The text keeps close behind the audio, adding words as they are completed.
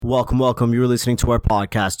Welcome. You're listening to our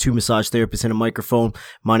podcast, Two Massage Therapists and a Microphone.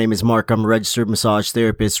 My name is Mark. I'm a registered massage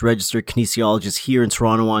therapist, registered kinesiologist here in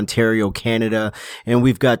Toronto, Ontario, Canada. And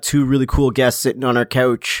we've got two really cool guests sitting on our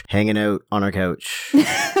couch, hanging out on our couch.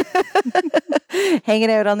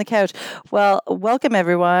 Hanging out on the couch. Well, welcome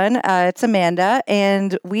everyone. It's Amanda,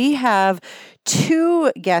 and we have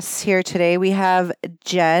two guests here today. We have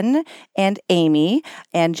Jen and Amy,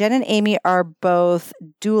 and Jen and Amy are both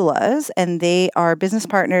doulas, and they are business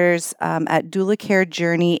partners at Doula Care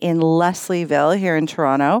Journey in Leslieville here in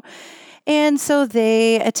Toronto. And so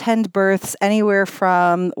they attend births anywhere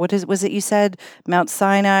from, was it you said, Mount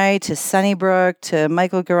Sinai to Sunnybrook to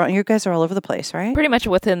Michael Garron. You guys are all over the place, right? Pretty much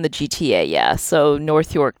within the GTA, yeah. So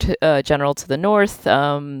North York General to the north,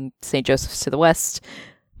 St. Joseph's to the west,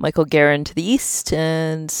 Michael Garron to the east,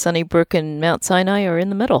 and Sunnybrook and Mount Sinai are in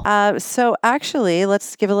the middle. So actually,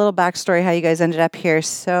 let's give a little backstory how you guys ended up here.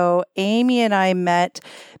 So Amy and I met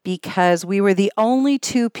because we were the only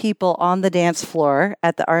two people on the dance floor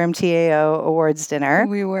at the RMTAO Awards dinner.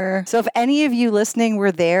 We were. So if any of you listening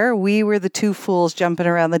were there, we were the two fools jumping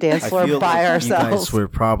around the dance floor by ourselves. You guys were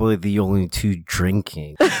probably the only two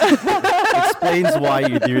drinking. Explains why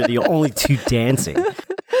you're the only two dancing.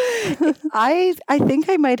 I think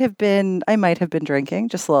I might have been drinking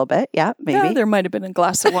just a little bit. Yeah, maybe. Yeah, there might have been a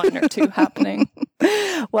glass of wine or two happening.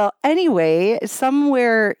 Well, anyway,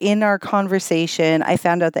 somewhere in our conversation, I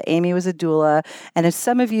found out that Amy was a doula. And as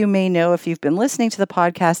some of you may know, if you've been listening to the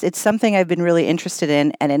podcast, it's something I've been really interested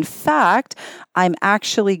in. And in fact, I'm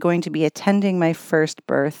actually going to be attending my first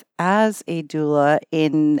birth as a doula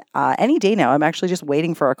in any day now. I'm actually just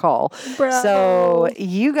waiting for a call. Bravo. So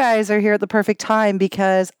you guys are here at the perfect time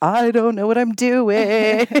because I don't know what I'm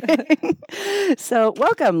doing. So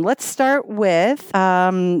welcome. Let's start with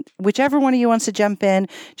whichever one of you wants to jump in.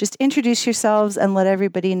 Just introduce yourselves and let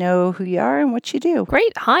everybody know who you are and what you do.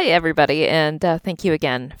 Great. Hi, everybody. And thank you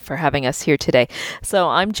again for having us here today. So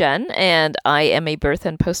I'm Jen, and I am a birth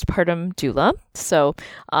and postpartum doula. So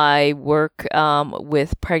I work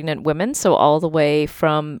with pregnant women. So all the way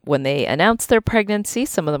from when they announce their pregnancy,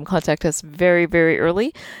 some of them contact us very, very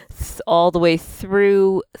early, all the way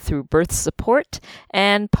through birth support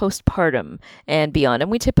and postpartum and beyond.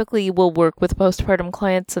 And we typically will work with postpartum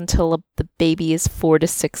clients until the baby is 4 to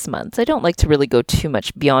 6 months. I don't like to really go too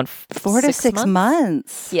much beyond 4 to 6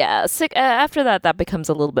 months. Yeah. After that becomes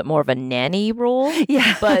a little bit more of a nanny role.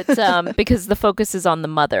 Yeah. But because the focus is on the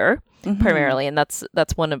mother primarily, and that's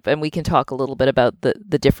one of, and we can talk a little bit about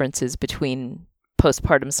the differences between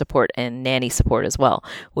postpartum support and nanny support as well,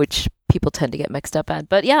 which people tend to get mixed up at.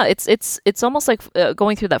 But yeah, it's almost like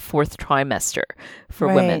going through that fourth trimester for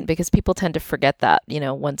women, because people tend to forget that,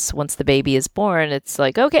 once the baby is born, it's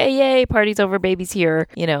like, okay, yay, party's over, baby's here,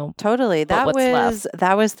 Totally. That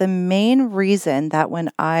was the main reason that when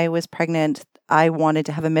I was pregnant, I wanted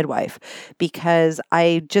to have a midwife, because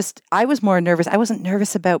I was more nervous. I wasn't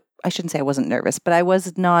nervous about, I shouldn't say I wasn't nervous, but I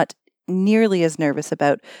was not nearly as nervous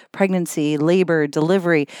about pregnancy, labor,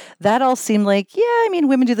 delivery. That all seemed like,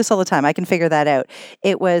 women do this all the time. I can figure that out.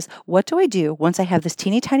 It was, what do I do once I have this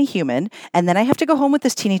teeny tiny human, and then I have to go home with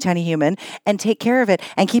this teeny tiny human and take care of it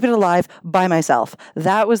and keep it alive by myself?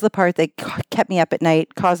 That was the part that kept me up at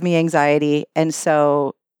night, caused me anxiety. And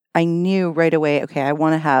so I knew right away, okay, I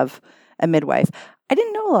want to have a midwife. I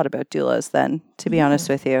didn't know a lot about doulas then, to be honest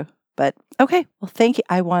with you. But okay, well, thank you.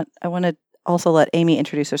 I want to also let Amy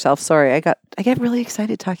introduce herself. Sorry, I get really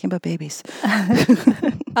excited talking about babies.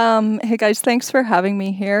 Hey guys, thanks for having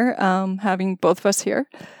me here, having both of us here.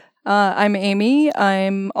 I'm Amy.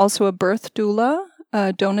 I'm also a birth doula,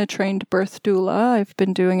 a DONA-trained birth doula. I've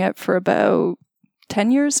been doing it for about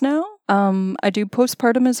 10 years now. I do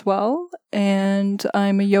postpartum as well, and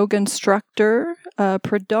I'm a yoga instructor,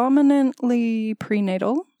 predominantly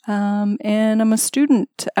prenatal. And I'm a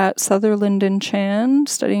student at Sutherland and Chan,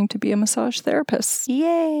 studying to be a massage therapist.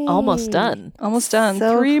 Yay! Almost done.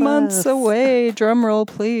 So 3 close. months away. Drum roll,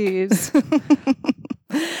 please.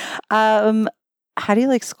 How do you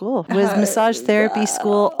like school? Was massage therapy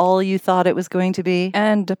school all you thought it was going to be?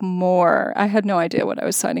 And more. I had no idea what I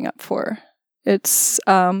was signing up for. It's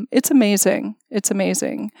amazing. It's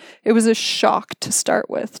amazing. It was a shock to start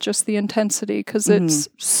with, just the intensity, because it's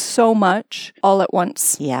so much all at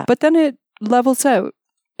once. Yeah. But then it levels out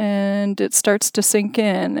and it starts to sink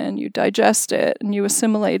in, and you digest it and you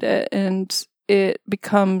assimilate it, and it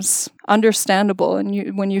becomes understandable.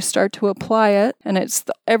 And when you start to apply it, and it's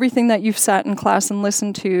everything that you've sat in class and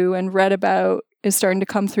listened to and read about is starting to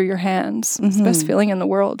come through your hands. It's the best feeling in the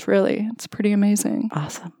world, really. It's pretty amazing.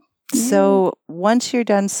 Awesome. So once you're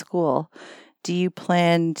done school, do you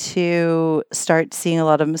plan to start seeing a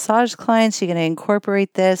lot of massage clients? Are you going to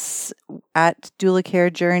incorporate this at Doula Care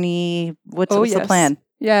Journey? What's the plan?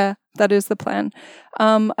 Yeah, that is the plan.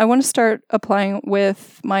 I want to start applying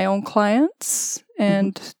with my own clients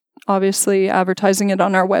and obviously advertising it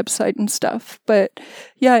on our website and stuff. But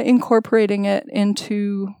yeah, incorporating it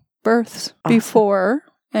into births before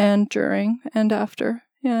and during and after.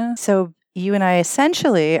 Yeah. So you and I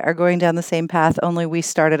essentially are going down the same path, only we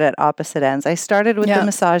started at opposite ends. I started with the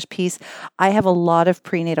massage piece. I have a lot of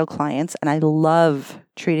prenatal clients and I love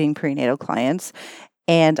treating prenatal clients.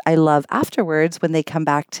 And I love afterwards when they come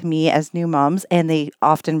back to me as new moms and they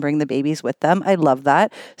often bring the babies with them. I love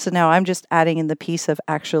that. So now I'm just adding in the piece of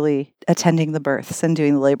actually attending the births and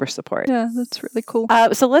doing the labor support. Yeah, that's really cool.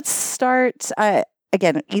 So let's start,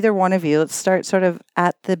 again, either one of you, let's start sort of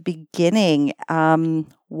at the beginning.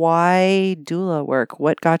 Why doula work?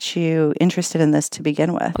 What got you interested in this to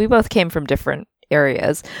begin with? We both came from different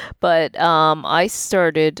areas, but I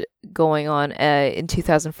started going on in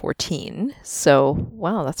 2014. So,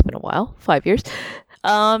 wow, that's been a while, 5 years.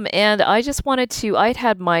 And I just wanted to, I'd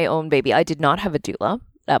had my own baby. I did not have a doula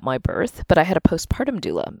at my birth, but I had a postpartum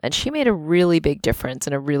doula, and she made a really big difference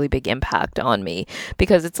and a really big impact on me,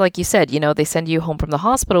 because it's like you said, you know, they send you home from the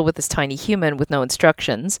hospital with this tiny human with no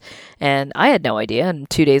instructions, and I had no idea. And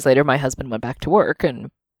 2 days later, my husband went back to work,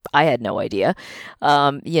 and I had no idea,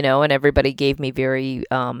 you know, and everybody gave me very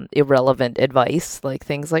irrelevant advice, like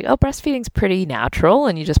things like, oh, breastfeeding's pretty natural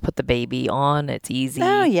and you just put the baby on, it's easy.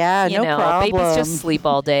 Oh, yeah, no problem. Babies just sleep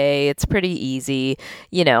all day, it's pretty easy,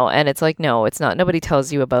 you know, and it's like, no, it's not. Nobody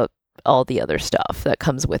tells you about all the other stuff that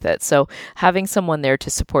comes with it. So having someone there to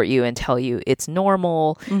support you and tell you it's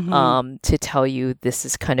normal, to tell you this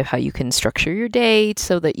is kind of how you can structure your day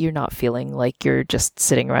so that you're not feeling like you're just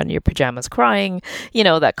sitting around in your pajamas crying, you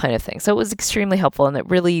know, that kind of thing. So it was extremely helpful, and it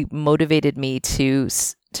really motivated me to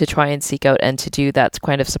try and seek out and to do that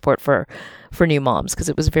kind of support for new moms, because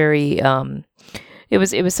it was very it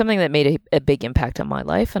was something that made a big impact on my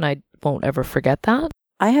life, and I won't ever forget that.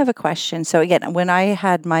 I have a question. So again, when I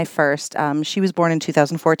had my first, she was born in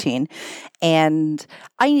 2014, and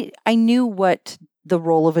I knew what the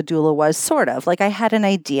role of a doula was, sort of. Like I had an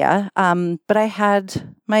idea, but I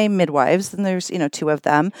had my midwives, and there's, 2 of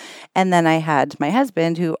them. And then I had my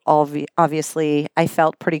husband, who obviously I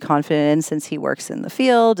felt pretty confident in since he works in the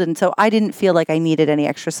field. And so I didn't feel like I needed any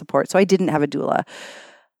extra support. So I didn't have a doula.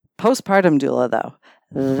 Postpartum doula, though.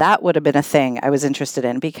 That would have been a thing I was interested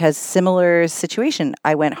in, because similar situation.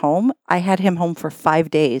 I went home. I had him home for 5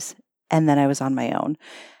 days, and then I was on my own.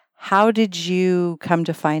 How did you come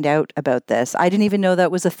to find out about this? I didn't even know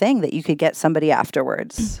that was a thing, that you could get somebody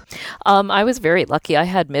afterwards. I was very lucky. I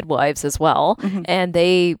had midwives as well, and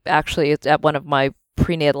they actually, at one of my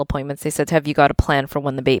prenatal appointments, they said, have you got a plan for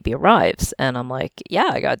when the baby arrives? And I'm like, yeah,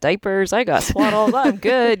 I got diapers, I got swaddles, I'm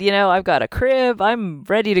good, I've got a crib, I'm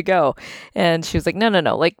ready to go. And she was like, no,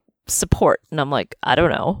 like support. And I'm like, I don't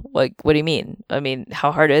know, like, what do you mean? I mean,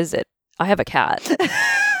 how hard is it? I have a cat.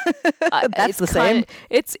 That's the same.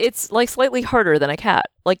 It's like slightly harder than a cat.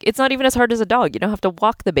 Like, it's not even as hard as a dog. You don't have to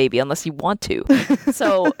walk the baby unless you want to.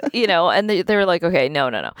 So, and they were like, okay,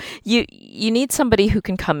 no. You need somebody who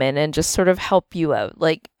can come in and just sort of help you out.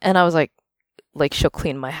 Like, and I was like she'll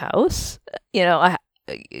clean my house,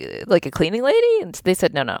 like a cleaning lady. And they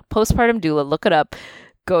said, no, postpartum doula, look it up,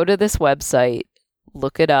 go to this website,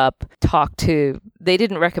 look it up, they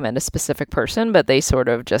didn't recommend a specific person, but they sort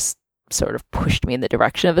of pushed me in the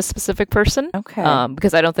direction of a specific person. Okay.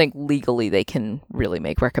 Because I don't think legally they can really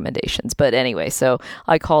make recommendations. But anyway, so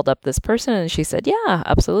I called up this person and she said, yeah,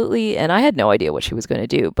 absolutely. And I had no idea what she was going to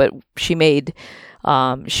do, but she made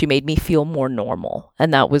me feel more normal.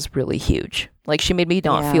 And that was really huge. Like, she made me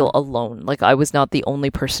not feel alone. Like, I was not the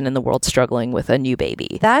only person in the world struggling with a new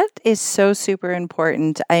baby. That is so super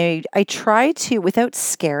important. I try to, without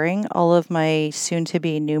scaring all of my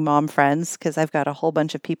soon-to-be new mom friends, because I've got a whole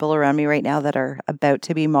bunch of people around me right now that are about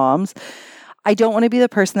to be moms. I don't want to be the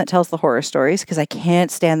person that tells the horror stories, because I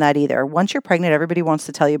can't stand that either. Once you're pregnant, everybody wants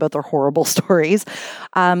to tell you about their horrible stories.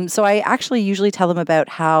 So I actually usually tell them about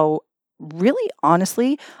how really,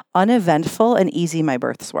 honestly, uneventful and easy my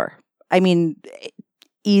births were. I mean,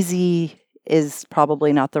 easy is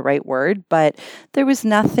probably not the right word, but there was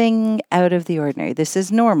nothing out of the ordinary. This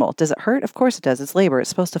is normal. Does it hurt? Of course it does. It's labor. It's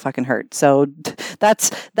supposed to fucking hurt. So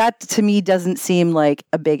that to me doesn't seem like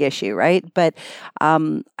a big issue, right? But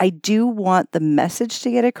I do want the message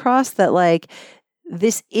to get across that, like,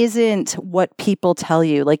 this isn't what people tell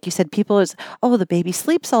you. Like you said, people is, oh, the baby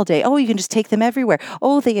sleeps all day. Oh, you can just take them everywhere.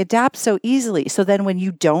 Oh, they adapt so easily. So then when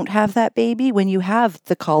you don't have that baby, when you have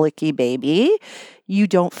the colicky baby, you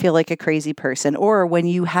don't feel like a crazy person. Or when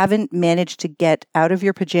you haven't managed to get out of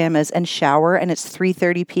your pajamas and shower and it's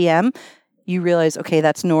 3:30 p.m., you realize, okay,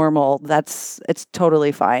 that's normal. It's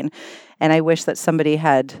totally fine. And I wish that somebody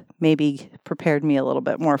had maybe prepared me a little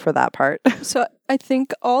bit more for that part. So I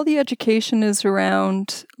think all the education is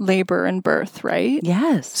around labor and birth, right?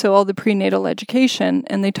 Yes. So all the prenatal education,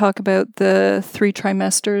 and they talk about the 3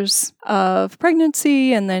 trimesters of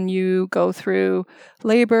pregnancy, and then you go through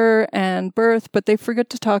labor and birth, but they forget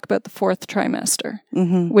to talk about the 4th trimester,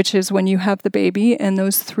 which is when you have the baby and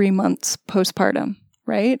those 3 months postpartum.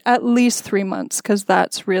 Right? At least 3 months, because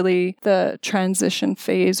that's really the transition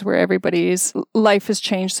phase where everybody's life has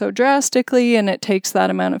changed so drastically, and it takes that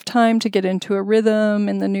amount of time to get into a rhythm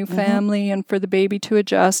in the new family and for the baby to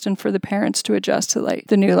adjust and for the parents to adjust to like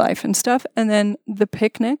the new life and stuff. And then the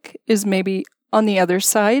picnic is maybe on the other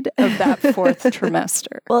side of that 4th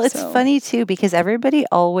trimester. Well, it's funny too, because everybody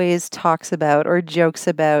always talks about or jokes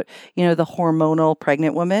about, the hormonal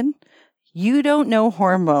pregnant woman. You don't know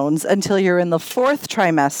hormones until you're in the 4th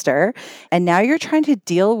trimester. And now you're trying to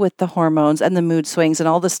deal with the hormones and the mood swings and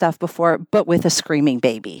all the stuff before, but with a screaming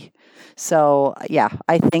baby. So yeah,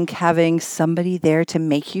 I think having somebody there to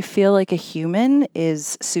make you feel like a human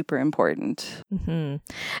is super important. And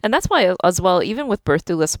that's why as well, even with birth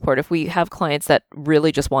doula support, if we have clients that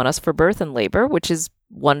really just want us for birth and labor, which is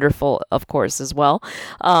wonderful, of course, as well,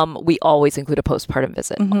 we always include a postpartum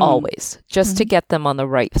visit, always, just to get them on the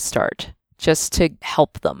right start. Just to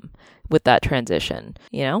help them with that transition,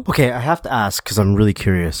 Okay, I have to ask because I'm really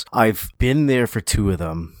curious. I've been there for 2 of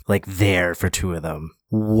them,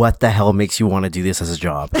 What the hell makes you want to do this as a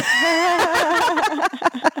job?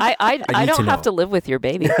 I don't have to live with your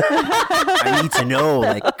baby. I need to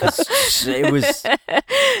know, because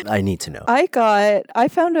I need to know. I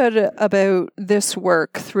found out about this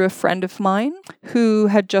work through a friend of mine who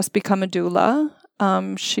had just become a doula.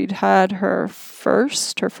 She'd had her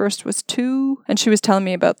first was 2, and she was telling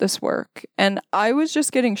me about this work. And I was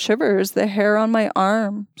just getting shivers. The hair on my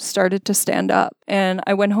arm started to stand up. And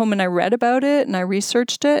I went home and I read about it and I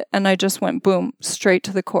researched it, and I just went, boom, straight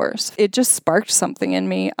to the course. It just sparked something in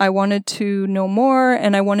me. I wanted to know more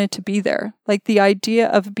and I wanted to be there. Like the idea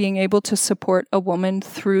of being able to support a woman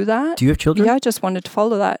through that. Do you have children? Yeah, I just wanted to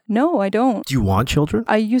follow that. No, I don't. Do you want children?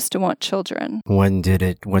 I used to want children. When did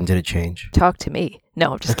it change? Talk to me.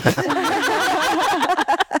 No, I'm just kidding.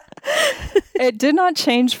 It did not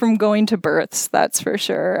change from going to births, that's for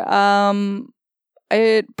sure.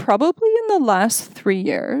 It probably in the last 3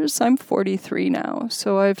 years. I'm 43 now,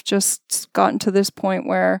 so I've just gotten to this point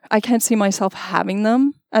where I can't see myself having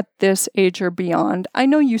them at this age or beyond. I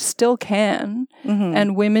know you still can,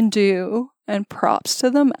 and women do, and props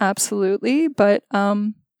to them, absolutely. But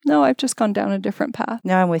no, I've just gone down a different path.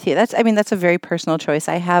 No, I'm with you. That's a very personal choice.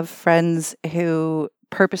 I have friends who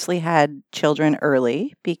purposely had children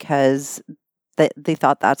early because they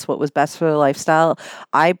thought that's what was best for their lifestyle.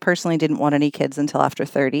 I personally didn't want any kids until after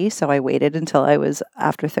 30, so I waited until I was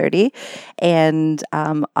after 30. And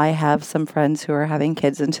I have some friends who are having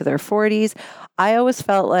kids into their 40s. I always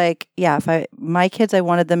felt like, my kids, I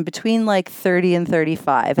wanted them between like 30 and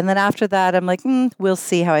 35. And then after that, I'm like, we'll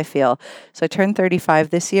see how I feel. So I turned 35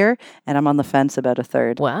 this year, and I'm on the fence about a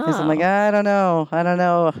third. Wow. Because I'm like, I don't know.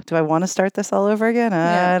 Do I want to start this all over again?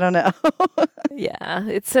 I don't know. Yeah,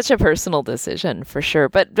 it's such a personal decision for sure.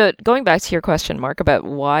 But going back to your question, Mark, about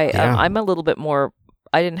why I'm a little bit more,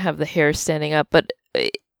 I didn't have the hair standing up, but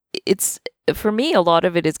it's, for me, a lot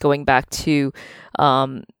of it is going back to,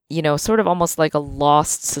 sort of almost like a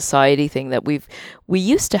lost society thing that we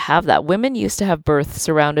used to have that. Women used to have birth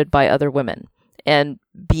surrounded by other women and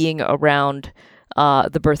being around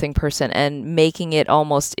the birthing person and making it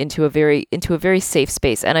almost into a very safe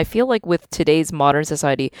space. And I feel like with today's modern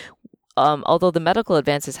society, although the medical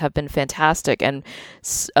advances have been fantastic and,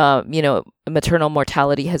 maternal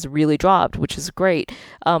mortality has really dropped, which is great.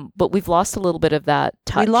 But we've lost a little bit of that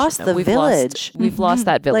touch. We lost the village. We've lost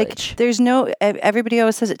that village. Like, everybody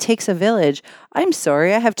always says it takes a village. I'm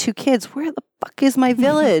sorry, I have 2 kids. Where the fuck is my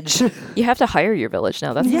village? You have to hire your village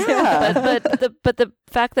now. That's but the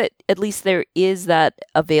fact that at least there is that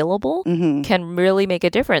available can really make a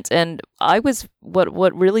difference. And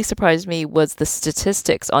what really surprised me was the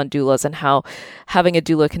statistics on doulas and how having a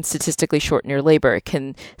doula can statistically shorten your labor,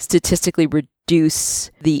 can statistically reduce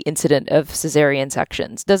the incident of cesarean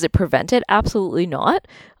sections. Does it prevent it? Absolutely not.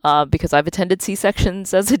 because I've attended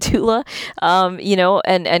C-sections as a doula,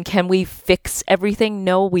 and can we fix everything?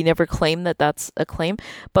 No, we never claim that that's a claim.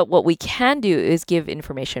 But what we can do is give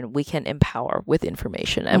information. We can empower with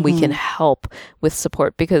information, and we can help with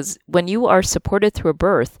support, because when you are supported through a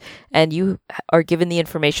birth and you are given the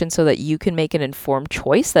information so that you can make an informed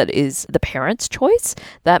choice that is the parent's choice,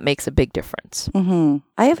 that makes a big difference.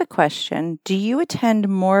 I have a question. Do you attend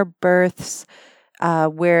more births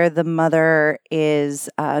where the mother is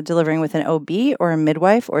delivering with an OB or a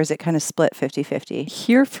midwife, or is it kind of split 50-50?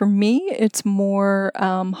 Here for me, it's more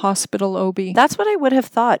hospital OB. That's what I would have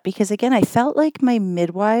thought, because again, I felt like my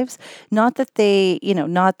midwives, not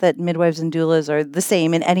that midwives and doulas are the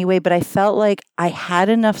same in any way, but I felt like I had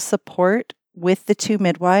enough support with the two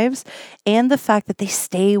midwives, and the fact that they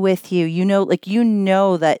stay with you,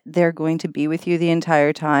 that they're going to be with you the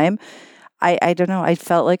entire time. I don't know. I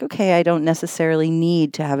felt like, okay, I don't necessarily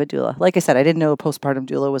need to have a doula. Like I said, I didn't know a postpartum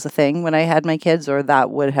doula was a thing when I had my kids, or that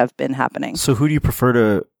would have been happening. So who do you prefer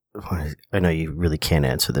to... I know you really can't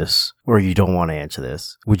answer this, or you don't want to answer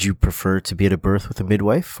this. Would you prefer to be at a birth with a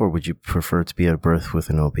midwife, or would you prefer to be at a birth with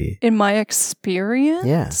an OB? In my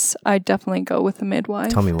experience, I definitely go with a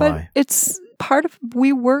midwife. Tell me why. But it's part of,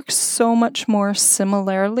 we work so much more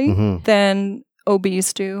similarly than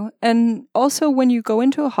OBs do. And also when you go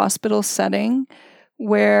into a hospital setting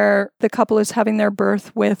where the couple is having their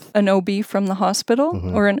birth with an OB from the hospital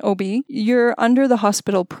or an OB, you're under the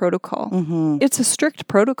hospital protocol. It's a strict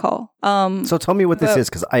protocol. So tell me what this is,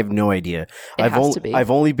 because I have no idea. I've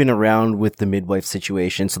only been around with the midwife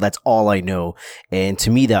situation, so that's all I know. And to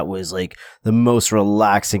me, that was like the most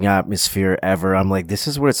relaxing atmosphere ever. I'm like, this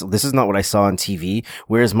is not what I saw on TV.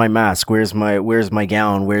 Where's my mask? Where's my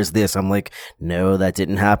gown? Where's this? I'm like, no, that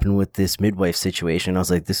didn't happen with this midwife situation. I was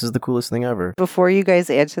like, this is the coolest thing ever. Before you guys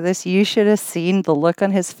answer this, you should have seen the look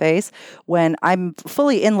on his face when I'm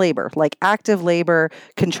fully in labor, like active labor,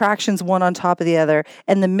 contractions one on top of the other,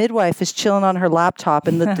 and the midwife is chilling on her laptop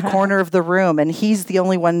in the corner of the room, and he's the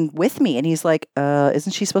only one with me, and he's like,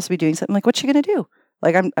 isn't she supposed to be doing something? I'm like, what's she gonna do?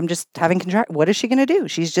 Like, I'm just having what is she gonna do?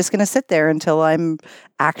 She's just gonna sit there until I'm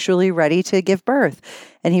actually ready to give birth.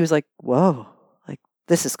 And he was like, whoa, like,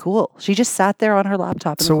 this is cool. She just sat there on her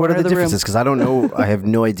laptop in the corner of the room. So what are the differences? Because I don't know. I have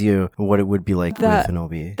no idea what it would be like with an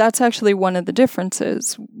OB. That's actually one of the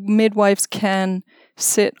differences. Midwives can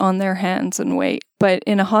sit on their hands and wait. But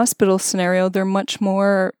in a hospital scenario, they're much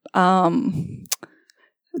more,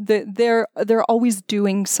 they're always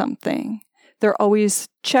doing something. They're always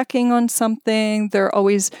checking on something.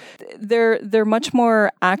 They're much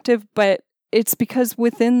more active, but it's because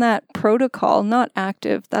within that protocol, not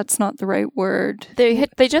active, that's not the right word.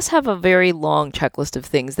 They just have a very long checklist of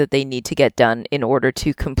things that they need to get done in order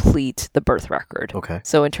to complete the birth record. Okay.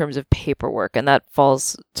 So in terms of paperwork, and that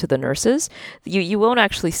falls to the nurses. You won't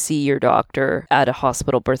actually see your doctor at a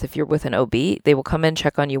hospital birth if you're with an OB. They will come in,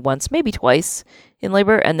 check on you once, maybe twice in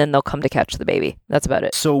labor, and then they'll come to catch the baby. That's about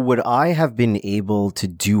it. So would I have been able to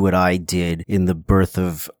do what I did in the birth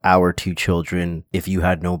of our two children if you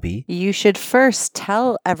had an OB? You should first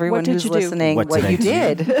tell everyone who's listening what you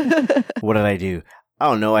did. What did I do? I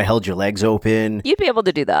don't know. I held your legs open. You'd be able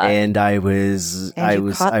to do that. And I was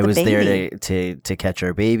there to catch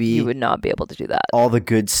our baby. You would not be able to do that. All the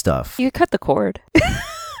good stuff. You cut the cord.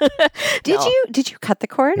 Did you cut the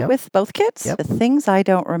cord with both kids? Yep. The things I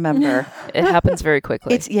don't remember. It happens very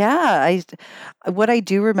quickly. What I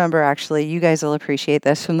do remember, actually, you guys will appreciate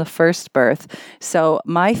this, from the first birth. So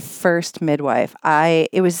my first midwife,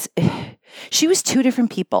 she was two different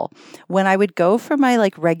people. When I would go for my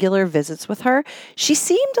regular visits with her, she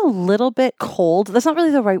seemed a little bit cold. That's not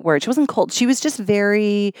really the right word. She wasn't cold. She was just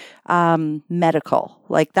very medical.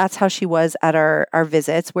 That's how she was at our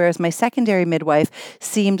visits. Whereas my secondary midwife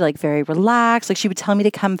seemed very relaxed. She would tell me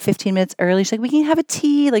to come 15 minutes early. She's like, we can have a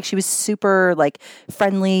tea. She was super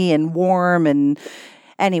friendly and warm and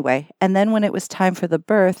anyway. And then when it was time for the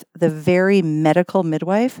birth, the very medical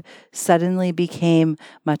midwife suddenly became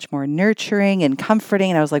much more nurturing and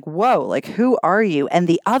comforting. And I was like, whoa, who are you? And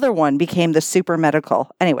the other one became the super medical.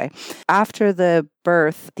 Anyway, after the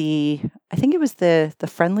birth, I think it was the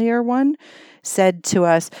friendlier one said to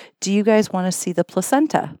us, do you guys want to see the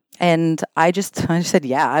placenta? And I just said,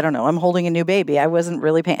 yeah, I don't know. I'm holding a new baby. I wasn't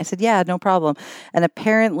really paying. I said, yeah, no problem. And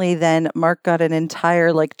apparently then Mark got an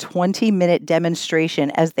entire 20-minute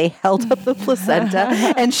demonstration as they held up the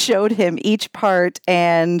placenta and showed him each part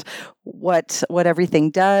and what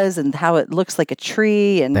everything does and how it looks like a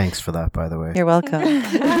tree. And thanks for that, by the way. You're welcome.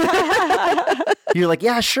 You're like,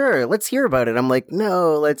 yeah, sure, let's hear about it. I'm like,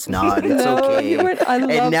 no, let's not. It's okay. I love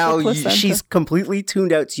and now the placenta. she's completely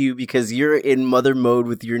tuned out to you because you're in mother mode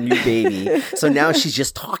with your new baby. So now she's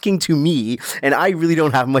just talking to me, and I really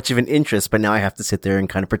don't have much of an interest, but now I have to sit there and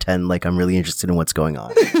kind of pretend like I'm really interested in what's going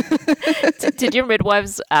on. Did your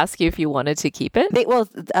midwives ask you if you wanted to keep it?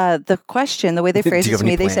 The question, the way they phrased it to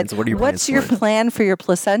me, they said, what's your plan for your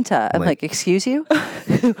placenta? I'm like, excuse you?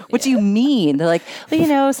 What do you mean? They're like,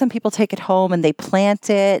 well, some people take it home and they plant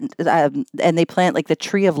it, and they plant like the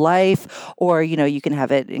tree of life, or, you can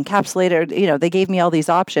have it encapsulated. They gave me all these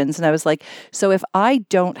options. And I was like, so if I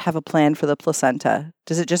don't have a plan for the placenta,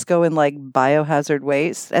 does it just go in like biohazard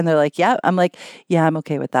waste? And they're like, yeah. I'm like, yeah, I'm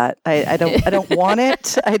okay with that. I don't want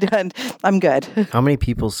it. I'm good. How many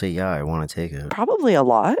people say, yeah, I want to take it? Probably a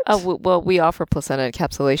lot. Well, we offer placenta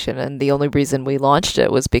encapsulation, and the only reason we launched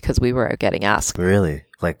it was because we were getting asked. Really?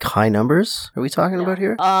 Like high numbers are we talking about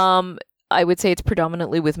here? I would say it's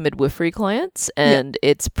predominantly with midwifery clients, and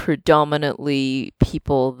it's predominantly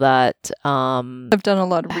people that have done a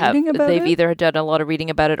lot of reading about it. They've either done a lot of reading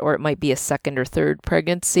about it, or it might be a second or third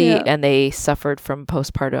pregnancy, and they suffered from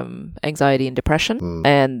postpartum anxiety and depression.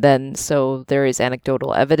 And then, so there is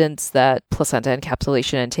anecdotal evidence that placenta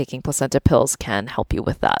encapsulation and taking placenta pills can help you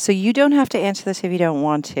with that. So you don't have to answer this if you don't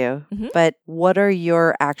want to, but what are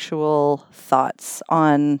your actual thoughts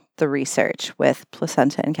on the research with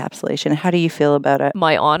placenta encapsulation? How do you feel about it?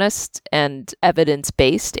 My honest and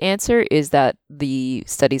evidence-based answer is that the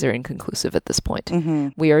studies are inconclusive at this point.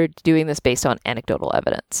 We are doing this based on anecdotal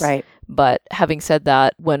evidence. Right. But having said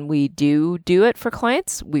that, when we do it for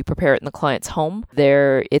clients, we prepare it in the client's home.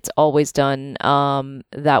 It's always done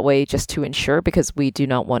that way just to ensure, because we do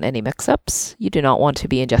not want any mix-ups. You do not want to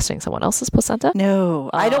be ingesting someone else's placenta.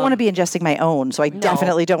 No, I don't want to be ingesting my own, so I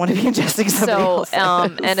definitely don't want to be ingesting somebody else's.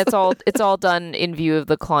 And it's all done in view of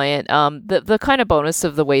the client. The kind of bonus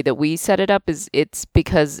of the way that we set it up is it's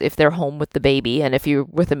because if they're home with the baby, and if you're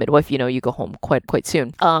with a midwife, you go home quite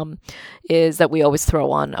soon, is that we always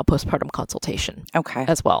throw on a postpartum consultation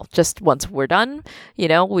as well. Just once we're done,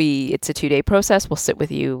 it's a 2-day process. We'll sit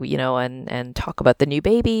with you, and talk about the new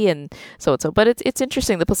baby and so. But it's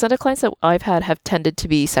interesting. The placenta clients that I've had have tended to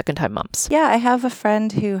be second-time moms. Yeah, I have a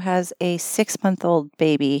friend who has a 6-month-old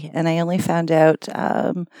baby, and I only found out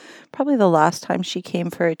probably the last time she came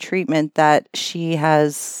for a treatment that she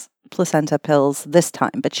has placenta pills this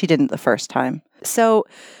time, but she didn't the first time. So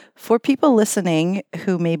for people listening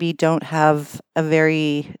who maybe don't have a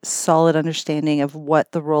very solid understanding of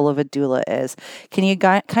what the role of a doula is, can you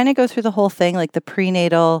kind of go through the whole thing, like the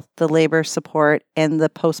prenatal, the labor support, and the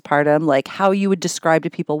postpartum, like how you would describe to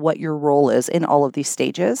people what your role is in all of these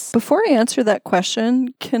stages? Before I answer that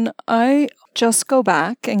question, can I just go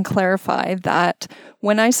back and clarify that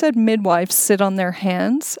when I said midwives sit on their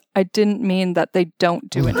hands, I didn't mean that they don't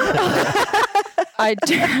do anything. I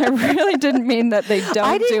really didn't mean that they don't do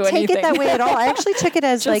anything. I didn't take it that way at all. I actually took it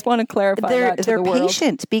as just want to clarify that to they're the world.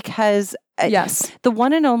 patient, because yes, the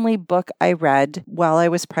one and only book I read while I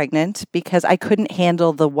was pregnant, because I couldn't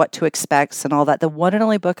handle the what to expect and all that. The one and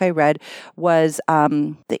only book I read was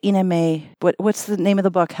the Ina May. What's the name of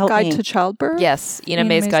the book? Help me. Guide to Childbirth. Yes, Ina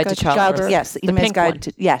May's Guide to Childbirth. Yes, Ina May's Guide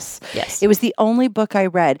to yes. It was the only book I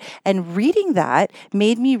read, and reading that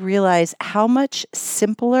made me realize how much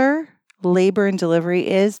simpler labor and delivery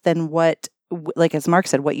is than what, like as Mark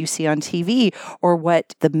said, what you see on TV or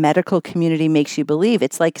what the medical community makes you believe.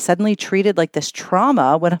 It's like suddenly treated like this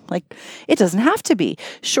trauma when I'm like, it doesn't have to be.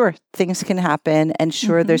 Sure, things can happen. And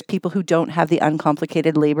sure, there's people who don't have the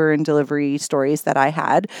uncomplicated labor and delivery stories that I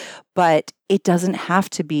had, but it doesn't have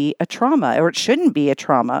to be a trauma, or it shouldn't be a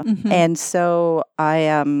trauma. And so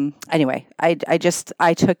I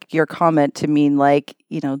took your comment to mean like,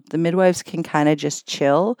 the midwives can kind of just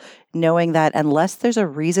chill, knowing that unless there's a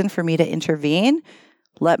reason for me to intervene,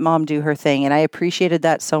 let mom do her thing. And I appreciated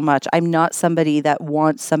that so much. I'm not somebody that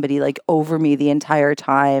wants somebody like over me the entire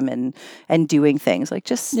time and doing things like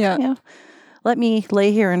just, let me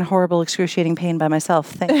lay here in horrible, excruciating pain by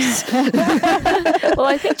myself. Thanks. Well,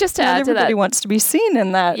 I think just to add to that, everybody wants to be seen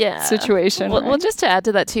in that situation. Well, just to add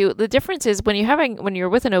to that too, the difference is when you're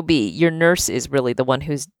with an OB, your nurse is really the one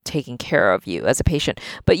who's taking care of you as a patient,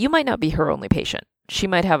 but you might not be her only patient. She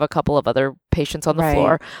might have a couple of other patients on the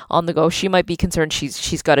floor on the go. She might be concerned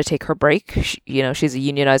she's got to take her break. She's a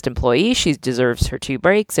unionized employee. She deserves her 2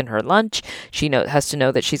 breaks and her lunch. She has to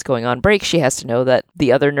know that she's going on break. She has to know that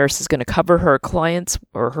the other nurse is going to cover her clients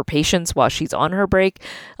or her patients while she's on her break.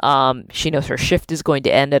 She knows her shift is going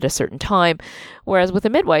to end at a certain time. Whereas with a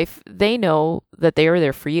midwife, they know that they are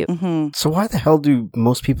there for you. Mm-hmm. So why the hell do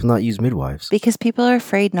most people not use midwives? Because people are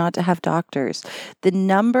afraid not to have doctors. The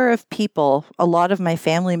number of people, a lot of my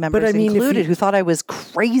family members included, who thought I was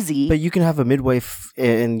crazy. But you can have a midwife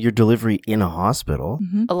in your delivery in a hospital.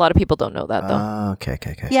 Mm-hmm. A lot of people don't know that, though. Okay.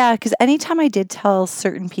 Yeah, because anytime I did tell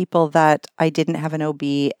certain people that I didn't have an OB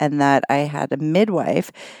and that I had a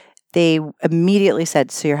midwife, they immediately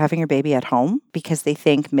said, so you're having your baby at home? Because they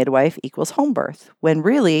think midwife equals home birth, when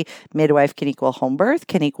really midwife can equal home birth,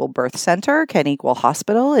 can equal birth center, can equal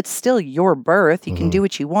hospital. It's still your birth. You can do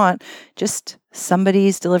what you want. Just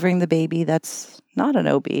somebody's delivering the baby that's not an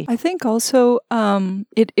OB. I think also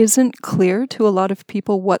it isn't clear to a lot of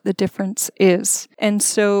people what the difference is. And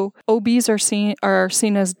so OBs are seen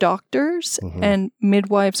as doctors, and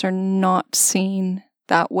midwives are not seen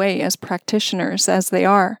that way as practitioners as they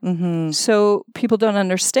are. Mm-hmm. So people don't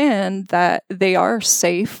understand that they are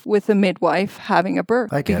safe with a midwife having a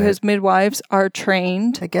birth because midwives are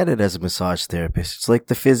trained. I get it as a massage therapist. It's like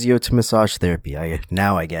the physio to massage therapy.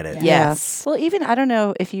 Now I get it. Yes. Well, even, I don't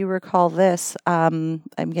know if you recall this, I'm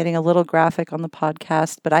getting a little graphic on the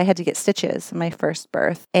podcast, but I had to get stitches in my first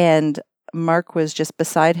birth. And Mark was just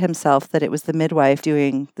beside himself that it was the midwife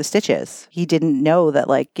doing the stitches. He didn't know that,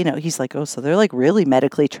 he's like, oh, so they're like really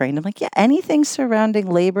medically trained. I'm like, yeah, anything surrounding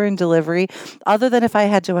labor and delivery, other than if I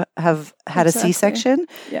had to have had a C-section,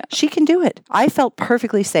 she can do it. I felt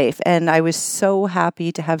perfectly safe. And I was so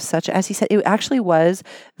happy to have as he said, it actually was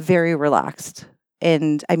very relaxed.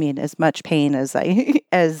 And I mean, as much pain as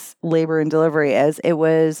as labor and delivery as it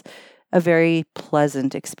was, a very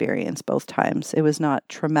pleasant experience both times. It was not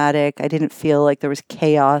traumatic. I didn't feel like there was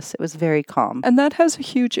chaos. It was very calm. And that has a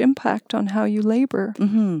huge impact on how you labor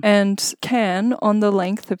and can on the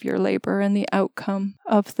length of your labor and the outcome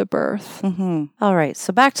of the birth. Mm-hmm. All right.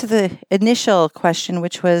 So back to the initial question,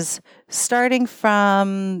 which was starting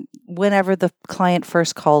from whenever the client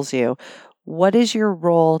first calls you. What is your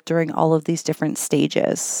role during all of these different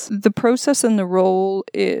stages? The process and the role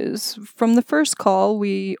is from the first call,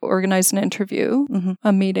 we organize an interview,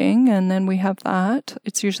 a meeting, and then we have that.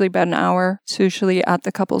 It's usually about an hour. It's usually at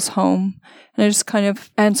the couple's home. And it's just kind of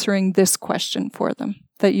answering this question for them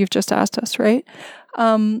that you've just asked us, right?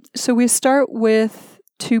 So we start with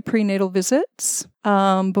 2 prenatal visits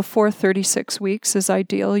before 36 weeks is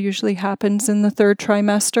ideal. Usually happens in the 3rd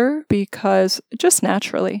trimester because just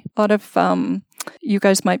naturally, a lot of you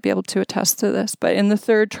guys might be able to attest to this, but in the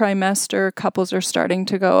 3rd trimester, couples are starting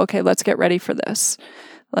to go, okay, let's get ready for this.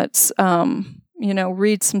 Let's,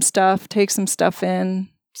 read some stuff, take some stuff in,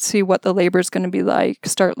 see what the labor is going to be like,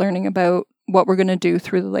 start learning about what we're going to do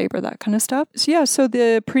through the labor, that kind of stuff. So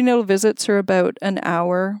the prenatal visits are about an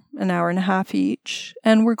hour and a half each.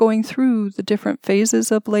 And we're going through the different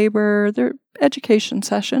phases of labor. They're education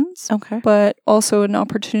sessions, but also an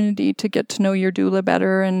opportunity to get to know your doula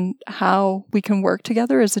better and how we can work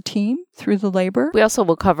together as a team through the labor. We also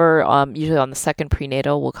will cover, usually on the 2nd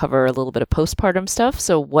prenatal, we'll cover a little bit of postpartum stuff.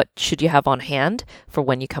 So what should you have on hand for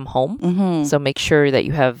when you come home? Mm-hmm. So make sure that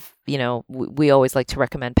you have, we always like to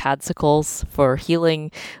recommend padsicles for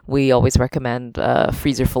healing. We always recommend a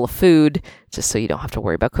freezer full of food, just so you don't have to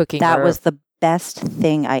worry about cooking. That was the best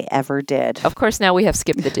thing I ever did. Of course, now we have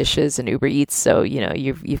Skip the Dishes and Uber Eats, so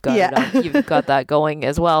you've got it you've got that going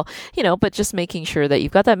as well. But just making sure that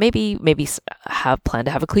you've got that. Maybe plan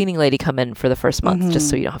to have a cleaning lady come in for the first month, just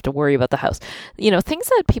so you don't have to worry about the house. Things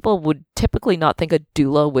that people would typically not think a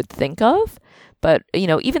doula would think of. But,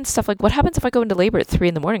 even stuff like, what happens if I go into labor at 3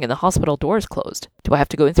 a.m. and the hospital door is closed? Do I have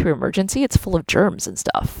to go in through emergency? It's full of germs and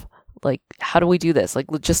stuff. Like, how do we do this? Like,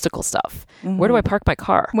 logistical stuff. Where do I park my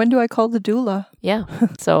car? When do I call the doula? Yeah.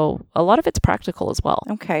 So a lot of it's practical as well.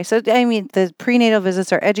 Okay. So, the prenatal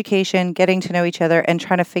visits are education, getting to know each other, and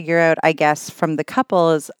trying to figure out, I guess, from the couple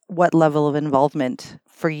is what level of involvement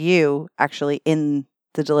for you actually in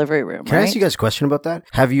the delivery room, Can I ask you guys a question about that?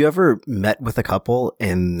 Have you ever met with a couple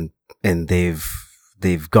and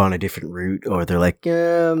they've gone a different route, or they're like,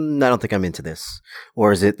 I don't think I'm into this?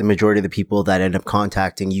 Or is it the majority of the people that end up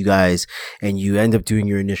contacting you guys and you end up doing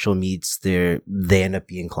your initial meets, they end up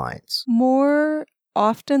being clients? More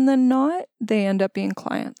often than not, they end up being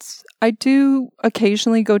clients. I do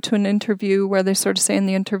occasionally go to an interview where they sort of say in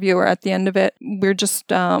the interview or at the end of it, we're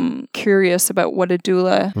just curious about what a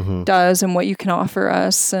doula does and what you can offer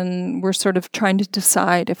us. And we're sort of trying to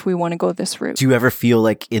decide if we want to go this route. Do you ever feel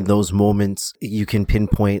like in those moments you can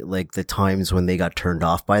pinpoint like the times when they got turned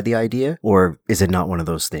off by the idea? Or is it not one of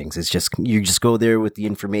those things? It's just, you just go there with the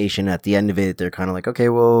information. At the end of it, they're kind of like, okay,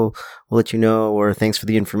 well, we'll let you know, or thanks for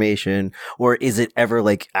the information. Or is it ever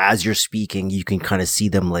like, as you're speaking, you can kind of see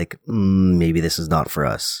them like, maybe this is not for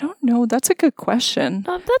us? I don't know. That's a good question.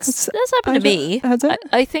 That's happened to me. Has it?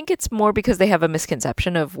 I think it's more because they have a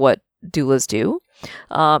misconception of what doulas do.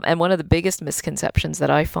 And one of the biggest misconceptions that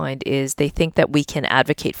I find is they think that we can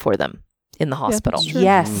advocate for them in the hospital.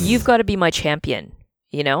 Yes. You've got to be my champion.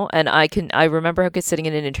 You know, and I remember her sitting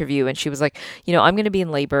in an interview and she was like, you know, I'm going to be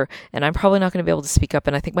in labor and I'm probably not going to be able to speak up.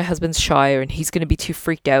 And I think my husband's shy and he's going to be too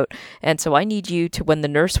freaked out. And so I need you to, when the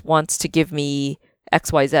nurse wants to give me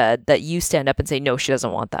XYZ, that you stand up and say, no, she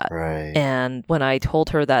doesn't want that. Right. And when I told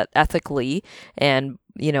her that ethically and,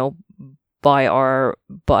 you know, by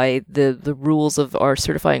the rules of our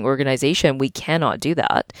certifying organization, we cannot do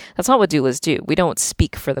that. That's not what doulas do. We don't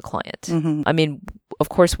speak for the client. I mean, of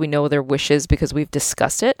course, we know their wishes because we've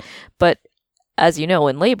discussed it, but as you know,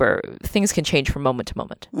 in labor, things can change from moment to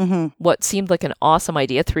moment. What seemed like an awesome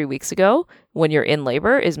idea 3 weeks ago when you're in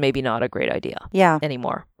labor is maybe not a great idea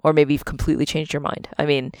anymore. Or maybe you've completely changed your mind. I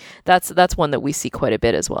mean, that's one that we see quite a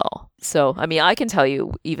bit as well. So, I mean, I can tell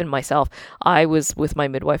you, even myself, I was with my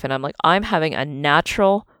midwife and I'm like, I'm having a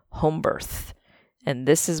natural home birth and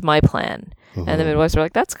this is my plan. And the midwives were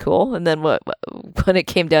like, that's cool. And then when it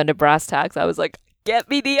came down to brass tacks, I was like, get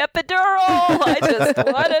me the epidural. I just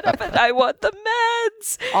I want the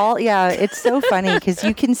meds. It's so funny because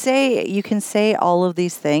you can say all of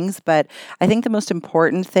these things, but I think the most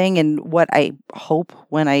important thing and what I hope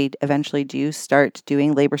when I eventually do start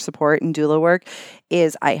doing labor support and doula work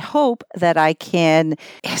is I hope that I can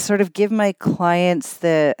sort of give my clients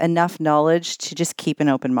the enough knowledge to just keep an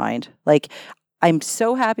open mind. Like, I'm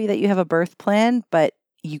so happy that you have a birth plan, but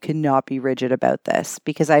you cannot be rigid about this,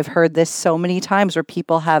 because I've heard this so many times where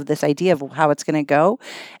people have this idea of how it's going to go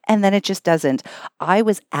and then it just doesn't. I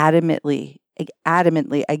was adamantly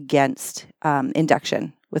against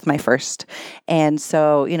induction with my first. And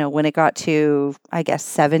so, you know, when it got to, I guess,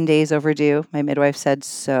 7 days overdue, my midwife said,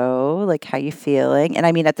 so, like, how you feeling? And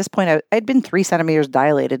I mean, at this point, I'd been 3 centimeters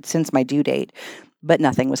dilated since my due date, but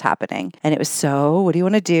nothing was happening. And it was, so what do you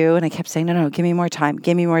want to do? And I kept saying, no, give me more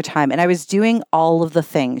time. And I was doing all of the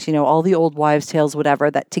things, you know, all the old wives' tales,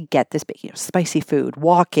 whatever, that to get this, you know, spicy food,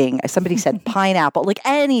 walking. Somebody said pineapple, like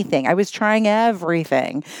anything. I was trying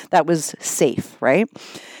everything that was safe, right?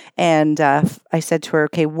 And I said to her,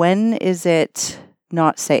 okay, when is it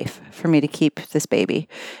not safe for me to keep this baby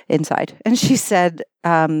inside? And she said,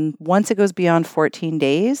 once it goes beyond 14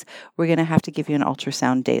 days, we're going to have to give you an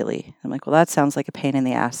ultrasound daily. I'm like, well, that sounds like a pain in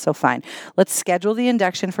the ass. So fine, let's schedule the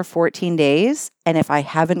induction for 14 days. And if I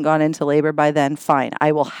haven't gone into labor by then, fine,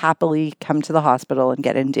 I will happily come to the hospital and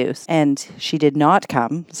get induced. And she did not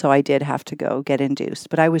come. So I did have to go get induced,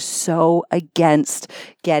 but I was so against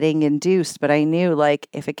getting induced. But I knew, like,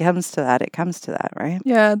 if it comes to that, it comes to that, right?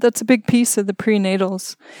 Yeah, that's a big piece of the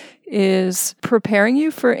prenatals, is preparing you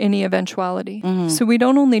for any eventuality. So we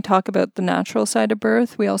don't only talk about the natural side of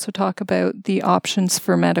birth, we also talk about the options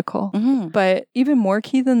for medical. But even more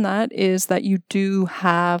key than that is that you do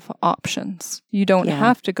have options. You don't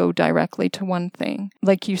have to go directly to one thing.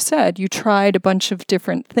 Like you said, you tried a bunch of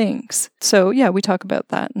different things. So yeah, we talk about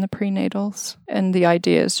that in the prenatals. And the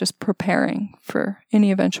idea is just preparing for any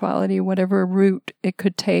eventuality, whatever route it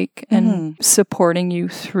could take, and supporting you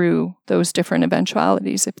through those different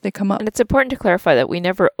eventualities if they come up. And it's important to clarify that we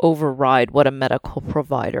never override what a medical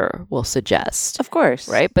provider will suggest. Of course.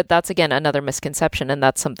 Right? But that's, again, another misconception. And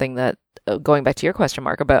that's something that, going back to your question,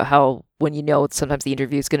 Mark, about how when you know sometimes the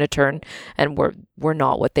interview is going to turn and we're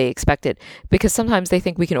not what they expected. Because sometimes they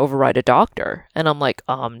think we can override a doctor. And I'm like,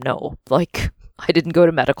 no. Like, I didn't go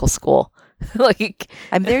to medical school. Like,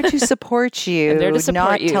 I'm there to support you,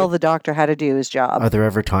 not tell the doctor how to do his job. Are there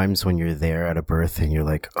ever times when you're there at a birth and you're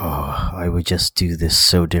like, oh, I would just do this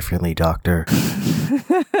so differently, doctor?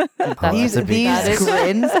 These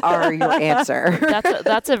grins are your answer.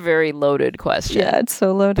 That's a very loaded question. Yeah, it's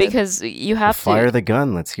so loaded. Because you have to fire the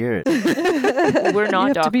gun. Let's hear it. We're not you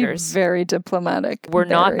have doctors. To be very diplomatic. We're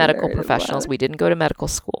not medical professionals. We didn't go to medical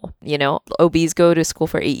school. You know, OBs go to school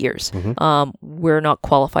for 8 years. We're not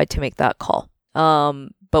qualified to make that call.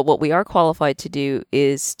 But what we are qualified to do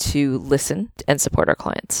is to listen and support our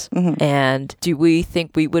clients. And do we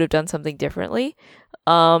think we would have done something differently?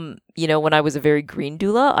 When I was a very green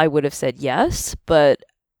doula, I would have said yes, but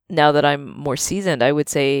now that I'm more seasoned, I would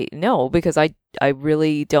say no, because I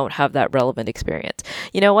really don't have that relevant experience.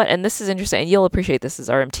 You know what? And this is interesting, and you'll appreciate this as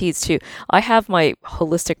RMTs too. I have my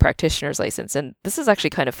holistic practitioner's license, and this is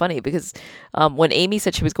actually kind of funny because when Amy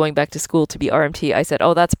said she was going back to school to be RMT, I said,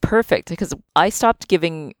 oh, that's perfect, because I stopped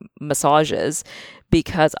giving massages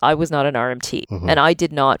because I was not an RMT and I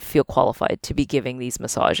did not feel qualified to be giving these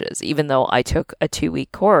massages, even though I took a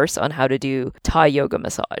 2-week course on how to do Thai yoga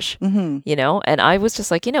massage, and I was just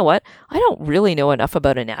like, you know what? I don't really know enough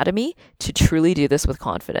about anatomy to truly do this with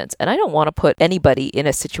confidence. And I don't want to put anybody in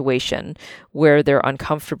a situation where they're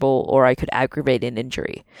uncomfortable or I could aggravate an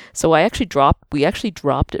injury. So we actually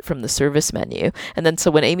dropped it from the service menu. And then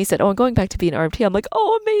so when Amy said, oh, I'm going back to be an RMT, I'm like,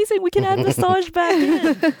 oh, amazing. We can add massage back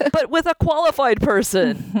in, but with a qualified person.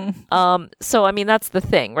 So, I mean, that's the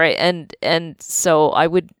thing, right? And so I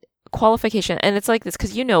would qualification, and it's like this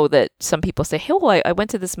because that some people say, hey, well, I went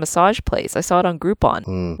to this massage place, I saw it on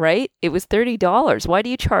Groupon, right? It was $30. Why do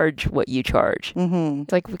you charge what you charge?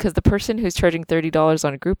 It's like, because the person who's charging $30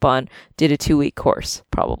 on Groupon did a 2-week course,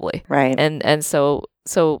 probably, right? And so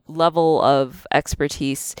level of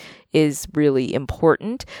expertise is really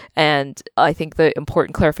important. And I think the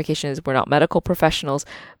important clarification is we're not medical professionals,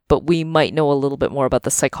 but we might know a little bit more about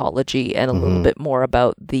the psychology and a little bit more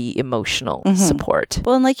about the emotional support.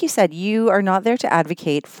 Well, and like you said, you are not there to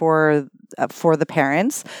advocate for the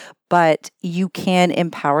parents, but you can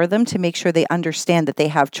empower them to make sure they understand that they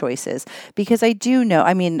have choices. Because I do know,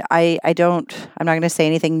 I mean, I'm not going to say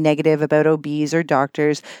anything negative about OBs or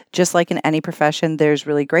doctors. Just like in any profession, there's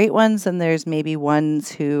really great ones and there's maybe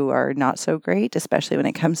ones who are not so great, especially when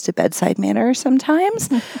it comes to bedside manner sometimes.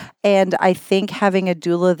 And I think having a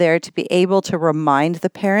doula there to be able to remind the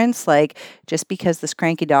parents, like, just because this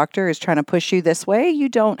cranky doctor is trying to push you this way, you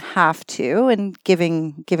don't have to, and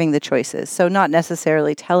giving the choices. So not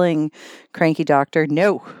necessarily telling cranky doctor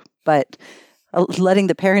no, but letting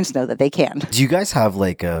the parents know that they can. Do you guys have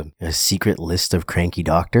like a secret list of cranky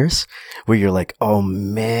doctors where you're like, oh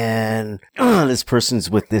man, this person's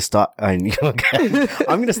with this doc? I'm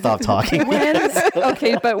going to stop talking.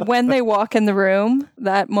 But when they walk in the room,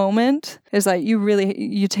 that moment is like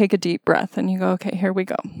you take a deep breath and you go, okay, here we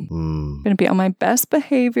go. I'm going to be on my best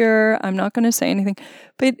behavior. I'm not going to say anything.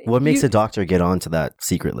 But what makes a doctor get onto that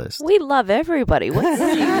secret list? We love everybody. What's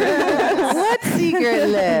the secret? What secret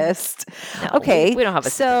list? No, okay. We don't have a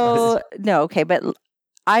secret list. No, okay. But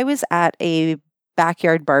I was at a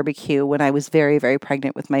backyard barbecue when I was very, very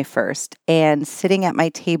pregnant with my first. And sitting at my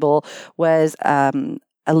table was a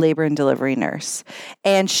labor and delivery nurse.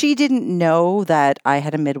 And she didn't know that I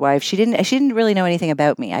had a midwife. She didn't really know anything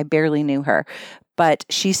about me. I barely knew her. But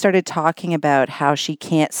she started talking about how she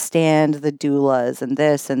can't stand the doulas and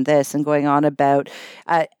this and going on about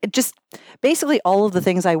just basically all of the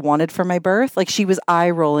things I wanted for my birth. Like, she was eye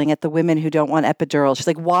rolling at the women who don't want epidural. She's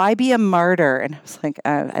like, why be a martyr? And I was like,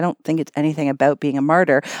 I don't think it's anything about being a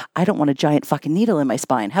martyr. I don't want a giant fucking needle in my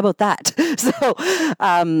spine. How about that?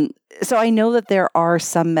 So I know that there are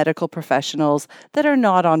some medical professionals that are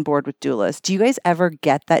not on board with doulas. Do you guys ever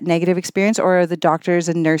get that negative experience, or are the doctors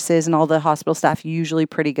and nurses and all the hospital staff usually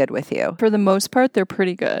pretty good with you? For the most part, they're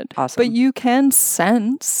pretty good. Awesome. But you can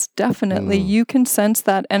sense, definitely, you can sense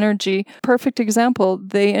that energy. Perfect example,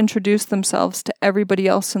 they introduce themselves to everybody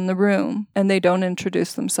else in the room and they don't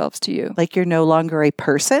introduce themselves to you. Like, you're no longer a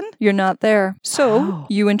person? You're not there. So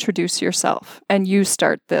you introduce yourself and you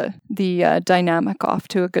start the dynamic off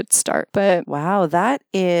to a good start. But wow, that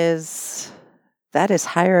is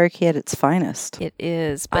hierarchy at its finest. It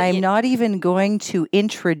is. But I'm not even going to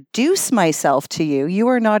introduce myself to you. You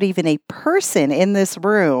are not even a person in this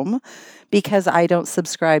room because I don't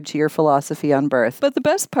subscribe to your philosophy on birth. But the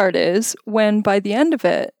best part is when by the end of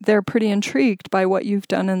it, they're pretty intrigued by what you've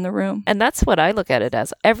done in the room. And that's what I look at it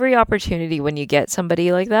as. Every opportunity when you get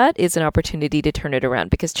somebody like that is an opportunity to turn it around,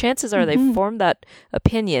 because chances are they formed that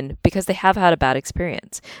opinion because they have had a bad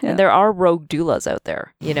experience. Yeah. And there are rogue doulas out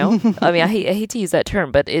there, I mean, I hate to use that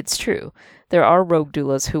term, but it's true. There are rogue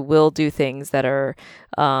doulas who will do things that are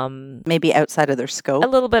maybe outside of their scope. A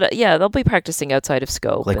little bit, they'll be practicing outside of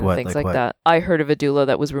scope like and what? Things like like what? that. I heard of a doula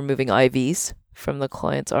that was removing IVs from the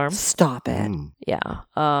client's arm. Stop it. Yeah.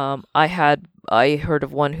 I heard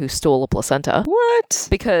of one who stole a placenta. What?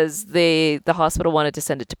 Because the hospital wanted to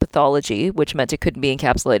send it to pathology, which meant it couldn't be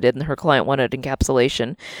encapsulated, and her client wanted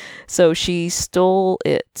encapsulation. So she stole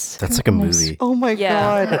it. That's like a movie. Oh my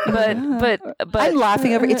God. But I'm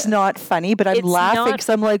laughing over it's not funny, but I'm laughing because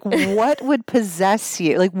I'm like, what would possess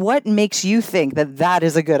you? Like, what makes you think that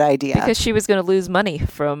is a good idea? Because she was going to lose money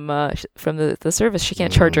from the service. She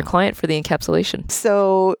can't charge her client for the encapsulation. violation.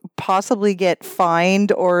 So possibly get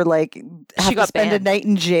fined or like have to spend banned. a night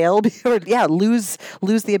in jail or lose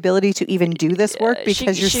the ability to even do this work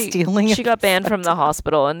because you're stealing it. She got banned from the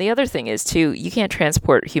hospital. And the other thing is too, you can't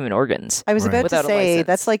transport human organs. I was about to say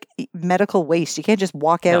that's like medical waste. You can't just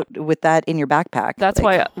walk out with that in your backpack. That's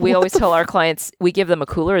why we always tell our clients we give them a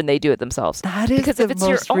cooler and they do it themselves. That is because the if it's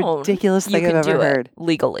most your own, ridiculous thing I've ever heard.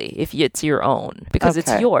 Legally, if it's your own, because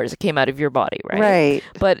it's yours, it came out of your body, right? Right.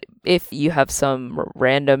 But if you have some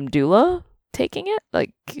random doula taking it,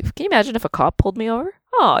 like, can you imagine if a cop pulled me over?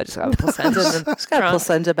 Oh, I just got a placenta. Just got a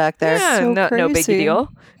placenta back there. Yeah, So no big crazy.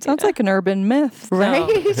 deal. Sounds like an urban myth. Right?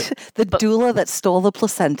 The doula that stole the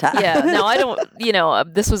placenta. Yeah, no, I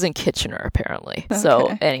don't, this was in Kitchener, apparently. Okay.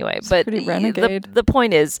 So anyway, It's but pretty renegade. the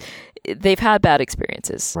point is, they've had bad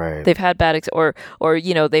experiences. Right. They've had bad, or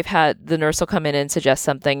they've had, the nurse will come in and suggest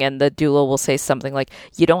something and the doula will say something like,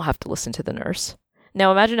 you don't have to listen to the nurse. Now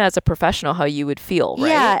imagine as a professional how you would feel, right?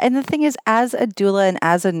 Yeah, and the thing is, as a doula and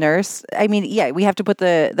as a nurse, I mean, yeah, we have to put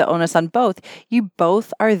the onus on both. You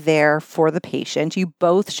both are there for the patient. You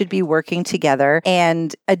both should be working together.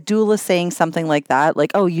 And a doula saying something like that,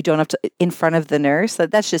 like, oh, you don't have to, in front of the nurse,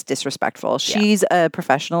 that's just disrespectful. She's a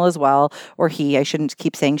professional as well, or he, I shouldn't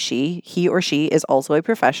keep saying she. He or she is also a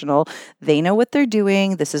professional. They know what they're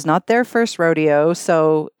doing. This is not their first rodeo.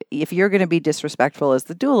 So if you're going to be disrespectful as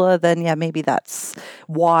the doula, then yeah, maybe that's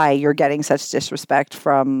why you're getting such disrespect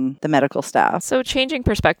from the medical staff. So changing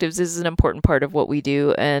perspectives is an important part of what we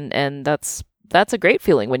do, and that's a great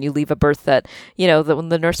feeling when you leave a birth that when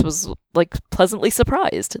the nurse was like pleasantly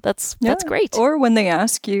surprised. That's great. Or when they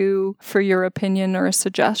ask you for your opinion or a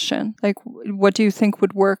suggestion, like, what do you think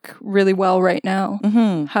would work really well right now?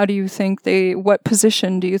 Mm-hmm. How do you think what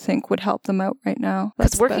position do you think would help them out right now?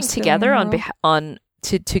 Because working together on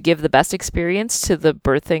to give the best experience to the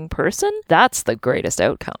birthing person, that's the greatest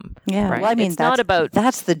outcome. Yeah, right? well, I mean, it's not about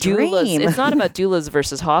that's the dream. Doulas. It's not about doulas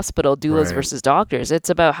versus hospital, doulas versus doctors. It's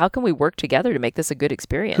about how can we work together to make this a good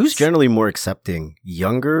experience. Who's generally more accepting?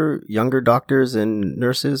 Younger doctors and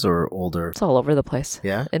nurses, or older? It's all over the place.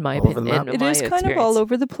 Yeah, in my all over opinion. the map? It is kind of all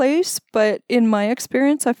over the place, but in my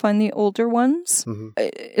experience, I find the older ones,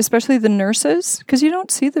 especially the nurses, because you don't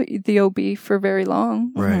see the OB for very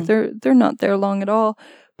long. Right. They're not there long at all.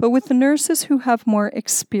 But with the nurses who have more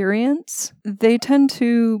experience, they tend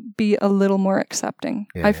to be a little more accepting.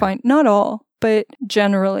 I find, not all, but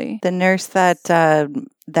generally. The nurse that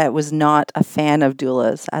was not a fan of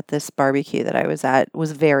doulas at this barbecue that I was at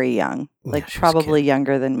was very young, like probably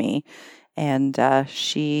younger than me. And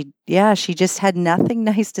she just had nothing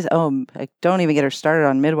nice to. Don't even get her started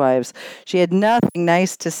on midwives. She had nothing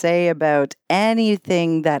nice to say about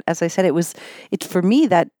anything that, as I said, it for me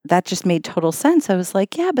that just made total sense. I was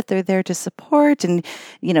like, yeah, but they're there to support and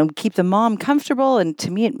keep the mom comfortable. And to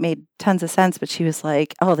me, it made tons of sense. But she was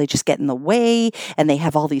like, oh, they just get in the way and they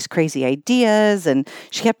have all these crazy ideas. And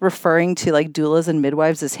she kept referring to like doulas and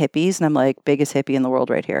midwives as hippies. And I'm like, biggest hippie in the world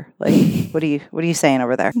right here. Like, what are you saying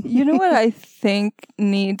over there? You know what I think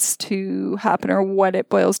needs to happen, or what it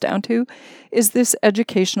boils down to, is this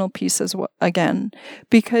educational piece as well, again,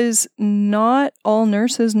 because not all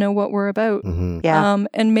nurses know what we're about. Mm-hmm. Yeah.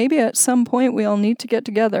 And maybe at some point we all need to get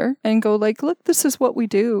together and go like, look, this is what we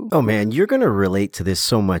do. Oh man, you're going to relate to this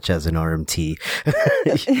so much as an RMT.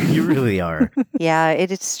 You really are. Yeah,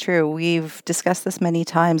 it is true. We've discussed this many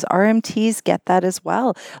times. RMTs get that as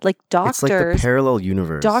well. Like doctors. It's like the parallel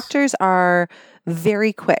universe. Doctors are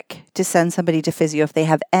very quick to send somebody to physio if they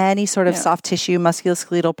have any sort of soft tissue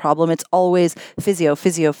musculoskeletal problem. It's always physio.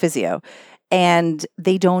 And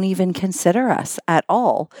they don't even consider us at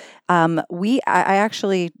all. I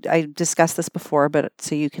discussed this before, but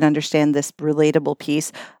so you can understand this relatable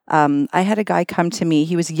piece. I had a guy come to me.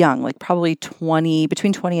 He was young, like probably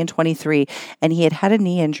between 20 and 23, and he had a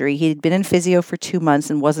knee injury. He had been in physio for 2 months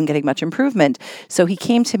and wasn't getting much improvement. So he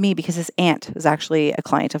came to me because his aunt is actually a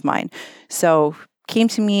client of mine. So came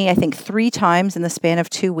to me, I think 3 times in the span of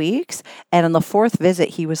 2 weeks. And on the 4th visit,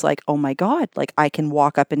 he was like, oh my God, like I can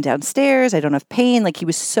walk up and down stairs. I don't have pain. Like he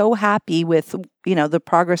was so happy with, the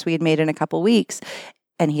progress we had made in a couple weeks.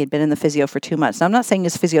 And he had been in the physio for 2 months. Now, I'm not saying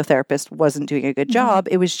his physiotherapist wasn't doing a good job.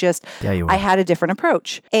 It was just, I had a different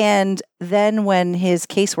approach. And then when his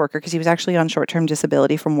caseworker, because he was actually on short-term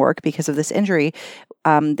disability from work because of this injury,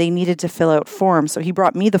 they needed to fill out forms. So he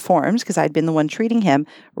brought me the forms because I'd been the one treating him.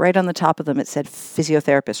 Right on the top of them, it said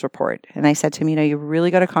physiotherapist report. And I said to him, you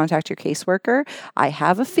really got to contact your caseworker. I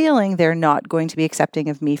have a feeling they're not going to be accepting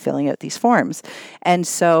of me filling out these forms. And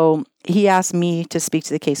so he asked me to speak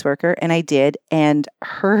to the caseworker, and I did. And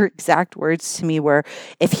her exact words to me were,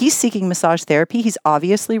 if he's seeking massage therapy, he's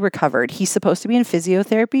obviously recovered. He's supposed to be in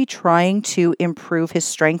physiotherapy trying to improve his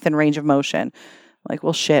strength and range of motion. Like,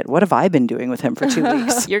 well, shit, what have I been doing with him for 2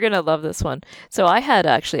 weeks? You're going to love this one. So I had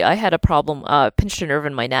a problem, pinched a nerve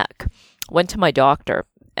in my neck, went to my doctor,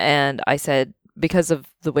 and I said, because of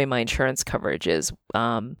the way my insurance coverage is,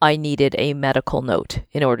 I needed a medical note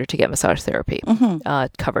in order to get massage therapy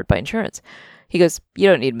covered by insurance. He goes, you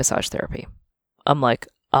don't need massage therapy. I'm like,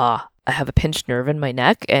 I have a pinched nerve in my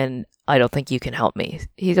neck and I don't think you can help me.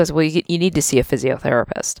 He goes, well, you need to see a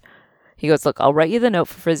physiotherapist. He goes, look, I'll write you the note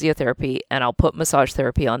for physiotherapy and I'll put massage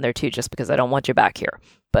therapy on there too, just because I don't want you back here.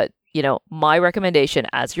 But, my recommendation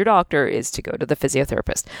as your doctor is to go to the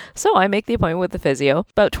physiotherapist. So I make the appointment with the physio.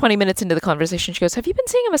 About 20 minutes into the conversation, she goes, have you been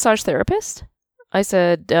seeing a massage therapist? I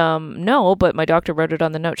said, no, but my doctor wrote it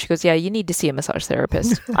on the note. She goes, yeah, you need to see a massage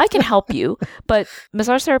therapist. I can help you, but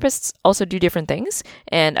massage therapists also do different things.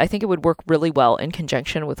 And I think it would work really well in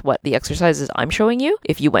conjunction with what the exercises I'm showing you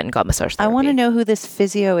if you went and got massage therapy. I want to know who this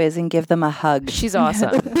physio is and give them a hug. She's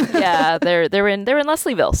awesome. Yeah, they're in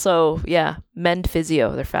Leslieville. So yeah, Mend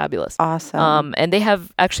Physio. They're fabulous. Awesome. And they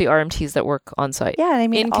have actually RMTs that work on site. Yeah, I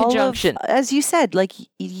mean, in conjunction. As you said, like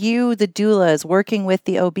you, the doulas, working with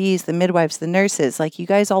the OBs, the midwives, the nurses, like you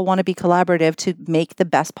guys all want to be collaborative to make the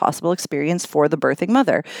best possible experience for the birthing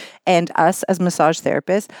mother. And us as massage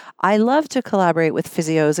therapists, I love to collaborate with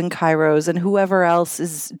physios and chiros and whoever else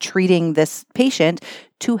is treating this patient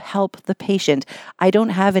to help the patient. I don't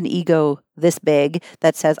have an ego this big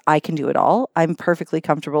that says I can do it all. I'm perfectly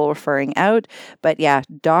comfortable referring out. But yeah,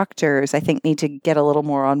 doctors, I think, need to get a little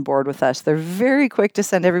more on board with us. They're very quick to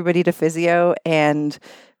send everybody to physio, and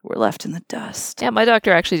we're left in the dust. Yeah, my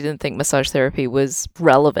doctor actually didn't think massage therapy was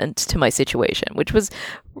relevant to my situation, which was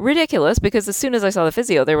ridiculous because as soon as I saw the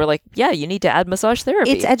physio, they were like, yeah, you need to add massage therapy.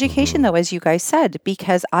 It's education, though, as you guys said,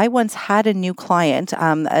 because I once had a new client,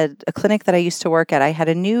 a clinic that I used to work at. I had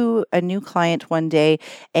a new client one day,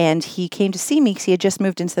 and he came to see me because he had just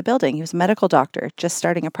moved into the building. He was a medical doctor, just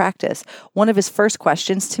starting a practice. One of his first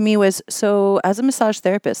questions to me was, so as a massage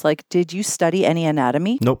therapist, like, did you study any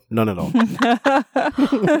anatomy? Nope, none at all.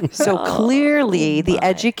 So clearly the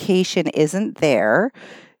education isn't there.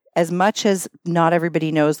 As much as not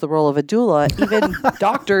everybody knows the role of a doula, even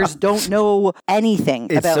doctors don't know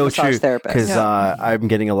anything about massage therapists. Because I'm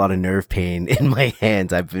getting a lot of nerve pain in my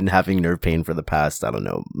hands. I've been having nerve pain for the past,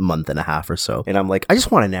 month and a half or so. And I'm like, I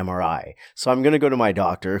just want an MRI. So I'm going to go to my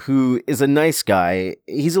doctor, who is a nice guy.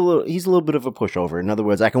 He's a little bit of a pushover. In other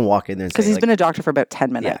words, I can walk in there and say, because he's been a doctor for about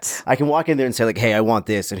 10 minutes. Yeah, I can walk in there and say, like, hey, I want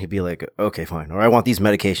this. And he'd be like, okay, fine. Or I want these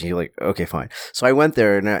medications. He'd be like, okay, fine. So I went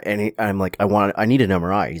there and I'm like, I need an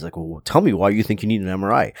MRI. He's like, well, tell me why you think you need an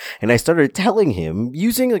MRI. And I started telling him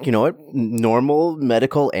using, like, normal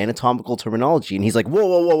medical anatomical terminology. And he's like,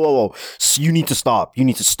 whoa. So you need to stop. You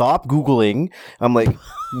need to stop Googling. I'm like,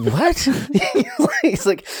 what? He's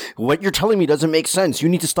like, what you're telling me doesn't make sense. You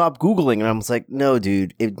need to stop Googling. And I was like, no,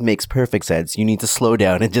 dude, it makes perfect sense. You need to slow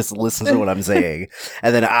down and just listen to what I'm saying.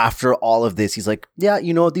 And then after all of this, he's like, yeah,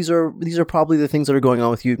 these are probably the things that are going on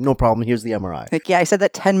with you. No problem. Here's the MRI. Like, yeah, I said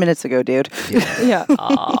that 10 minutes ago, dude. Yeah.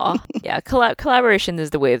 Aww. Yeah. Collaboration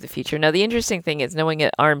is the way of the future. Now, the interesting thing is knowing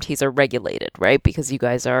that RMTs are regulated, right? Because you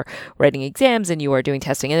guys are writing exams and you are doing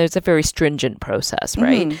testing, and it's a very stringent process,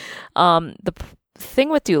 right? Mm-hmm. The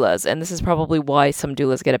thing with doulas, and this is probably why some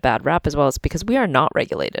doulas get a bad rap as well, is because we are not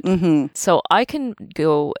regulated. Mm-hmm. So I can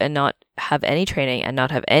go and not have any training and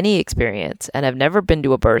not have any experience and have never been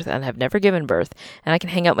to a birth and have never given birth, and I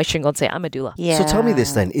can hang out my shingle and say I'm a doula. Yeah. So tell me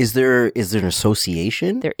this then, is there an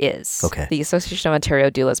association? There is. Okay. The Association of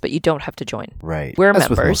Ontario Doulas, but you don't have to join. Right. We're As members.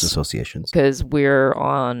 With most associations. Because we're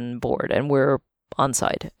on board and we're on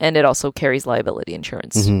side, and it also carries liability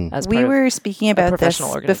insurance. Mm-hmm. As we were speaking about this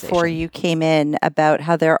before you came in about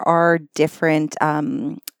how there are different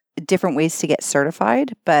ways to get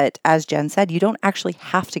certified, but as Jen said, you don't actually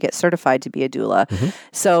have to get certified to be a doula. Mm-hmm.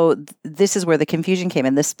 So this is where the confusion came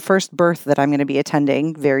in. This first birth that I'm going to be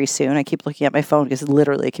attending very soon, I keep looking at my phone because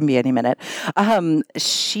literally it can be any minute.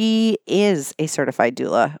 She is a certified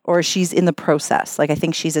doula, or she's in the process. Like, I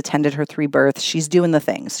think she's attended her 3 births. She's doing the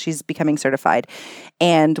things. She's becoming certified.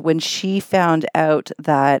 And when she found out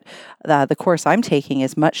that the course I'm taking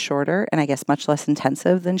is much shorter and I guess much less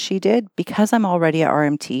intensive than she did, because I'm already at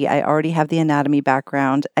RMT, I already have the anatomy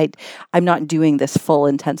background. I'm not doing this full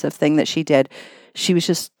intensive thing that she did. She was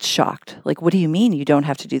just shocked. Like, what do you mean? You don't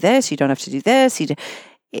have to do this. You don't have to do this.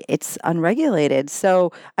 It's unregulated.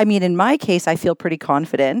 So, I mean, in my case, I feel pretty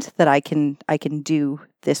confident that I can do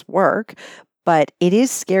this work. But it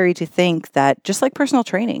is scary to think that, just like personal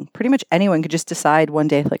training, pretty much anyone could just decide one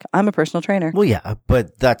day, like, I'm a personal trainer. Well, yeah,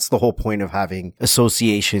 but that's the whole point of having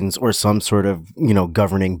associations or some sort of,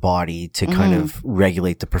 governing body to kind of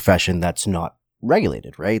regulate the profession that's not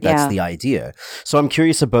regulated, right? That's the idea. So I'm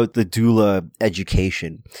curious about the doula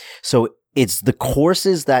education. So it's the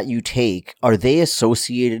courses that you take, are they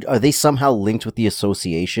associated, are they somehow linked with the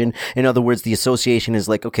association? In other words, the association is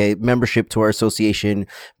like, okay, membership to our association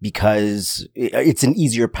because it's an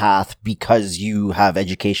easier path because you have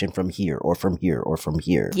education from here or from here or from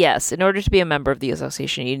here. Yes. In order to be a member of the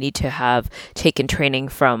association, you need to have taken training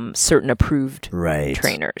from certain approved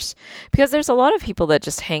trainers. Because there's a lot of people that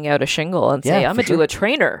just hang out a shingle and say, I'm a doula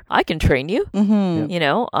trainer. I can train you.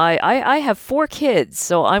 I have 4 kids,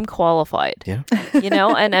 so I'm qualified. Yeah.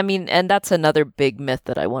 And I mean, and that's another big myth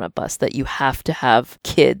that I want to bust, that you have to have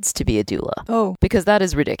kids to be a doula. Oh. Because that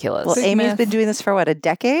is ridiculous. Well, Amy's been doing this for what, a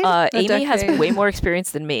decade? Amy has way more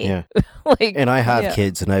experience than me. Yeah. And I have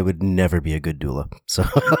kids and I would never be a good doula. So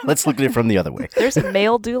let's look at it from the other way. There's a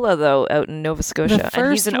male doula though out in Nova Scotia.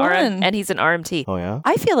 And he's an RMT. Oh yeah?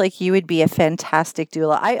 I feel like you would be a fantastic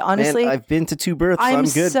doula. I honestly, I've been to 2 births. I'm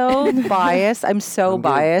good. So biased. I'm so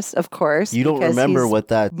biased, of course. You don't remember what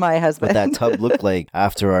my husband. What that tub looked like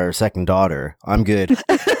after our second daughter. I'm good.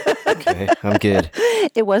 Okay, I'm good.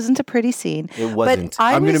 It wasn't a pretty scene. It wasn't.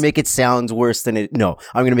 I'm going to make it sound worse than it. No,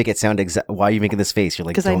 I'm going to make it sound why are you making this face? You're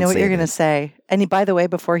like, because I know what you're going to say. And by the way,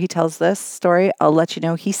 before he tells this story, I'll let you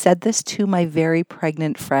know he said this to my very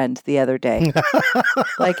pregnant friend the other day.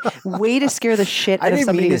 Like, way to scare the shit out of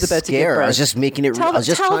somebody who's about to give birth. I was just making it. Tell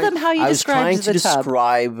them how you described the tub. I was trying to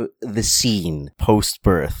describe the scene post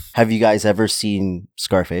birth. Have you guys ever seen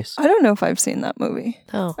Scarface? I don't know if I've seen that movie.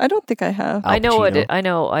 Oh, I don't think I have. I know what I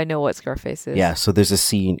know what Scarface is. Yeah, so there's a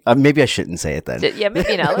scene. Maybe I shouldn't say it then. Yeah,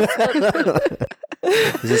 maybe not.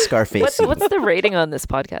 There's a Scarface scene. What's the rating on this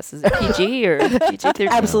podcast? Is it PG or PG-13?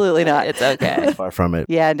 Absolutely not. It's okay. Far from it.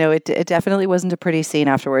 Yeah, no, it definitely wasn't a pretty scene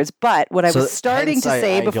afterwards. But what I was starting to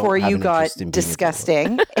say before you got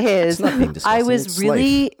disgusting is I was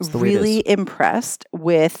really impressed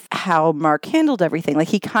with how Mark handled everything. Like,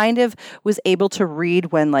 he kind of was able to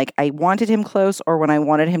read when, like, I wanted him close or when I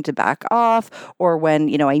wanted him to back off or when,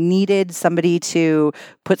 I needed somebody to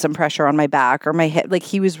put some pressure on my back or my head. Like,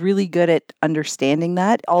 he was really good at understanding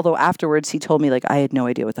that. Although afterwards he told me, like, I had no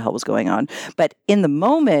idea what the hell was going on. But in the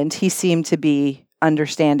moment, he seemed to be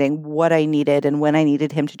understanding what I needed and when I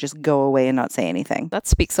needed him to just go away and not say anything. That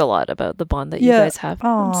speaks a lot about the bond that you guys have.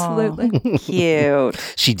 Absolutely.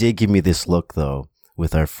 Cute. She did give me this look, though,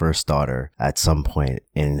 with our first daughter at some point,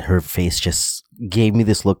 and her face just gave me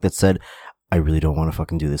this look that said, I really don't want to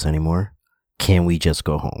fucking do this anymore. Can we just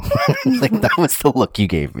go home? Like, that was the look you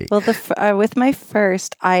gave me. Well, with my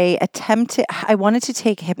first, I wanted to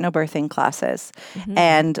take hypnobirthing classes. Mm-hmm.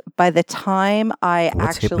 And by the time I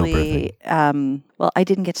actually, I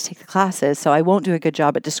didn't get to take the classes, so I won't do a good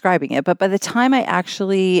job at describing it. But by the time I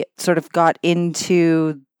actually sort of got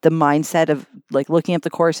into the mindset of like looking up the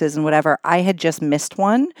courses and whatever, I had just missed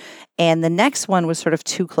one. And the next one was sort of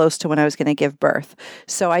too close to when I was going to give birth.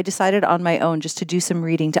 So I decided on my own just to do some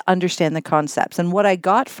reading to understand the concepts. And what I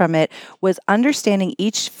got from it was understanding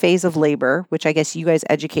each phase of labor, which I guess you guys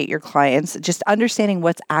educate your clients, just understanding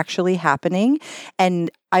what's actually happening. And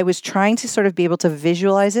I was trying to sort of be able to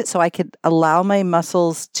visualize it so I could allow my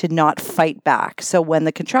muscles to not fight back. So when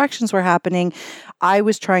the contractions were happening, I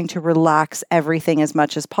was trying to relax everything as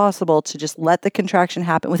much as possible to just let the contraction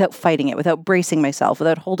happen without fighting it, without bracing myself,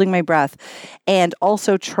 without holding my breath, and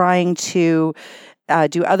also trying to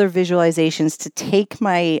do other visualizations to take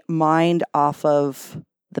my mind off of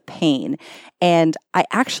the pain. And I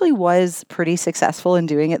actually was pretty successful in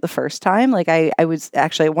doing it the first time. Like I was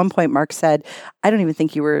actually at one point, Mark said, I don't even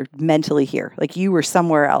think you were mentally here. Like you were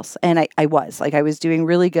somewhere else. And I was doing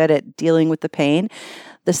really good at dealing with the pain.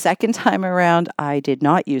 The second time around, I did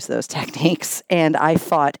not use those techniques, and I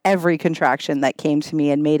fought every contraction that came to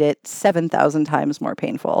me and made it 7,000 times more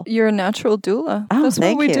painful. You're a natural doula. Oh, That's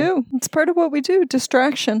what we do. It's part of what we do.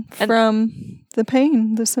 Distraction from the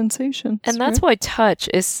pain, the sensation. And that's why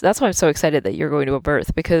that's why I'm so excited that you're going to a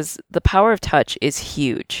birth, because the power of touch is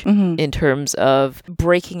huge in terms of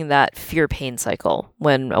breaking that fear pain cycle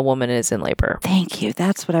when a woman is in labor. Thank you.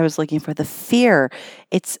 That's what I was looking for. The fear.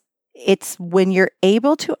 It's when you're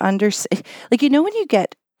able to understand, like, when you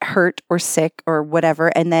get hurt or sick or whatever,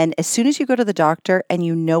 and then as soon as you go to the doctor and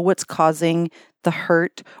you know what's causing the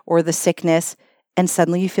hurt or the sickness, and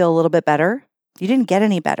suddenly you feel a little bit better, You didn't get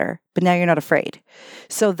any better, but now you're not afraid.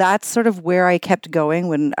 So that's sort of where I kept going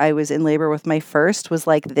when I was in labor with my first, was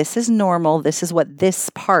like, this is normal. This is what this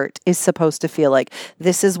part is supposed to feel like.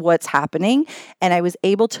 This is what's happening. And I was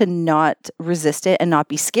able to not resist it and not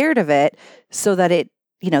be scared of it, so that it,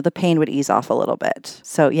 the pain would ease off a little bit.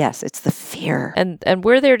 So yes, it's the fear. And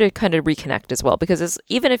we're there to kind of reconnect as well, because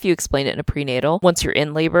even if you explain it in a prenatal, once you're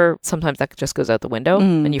in labor, sometimes that just goes out the window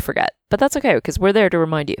and you forget. But that's okay, because we're there to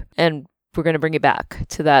remind you. And we're going to bring you back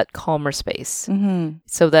to that calmer space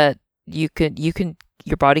so that your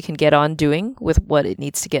body can get on doing with what it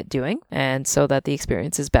needs to get doing, and so that the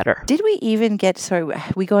experience is better. Did we even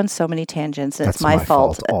we go on so many tangents, and That's it's my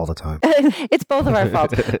fault all the time. It's both of our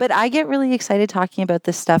faults. But I get really excited talking about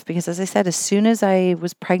this stuff because, as I said, as soon as I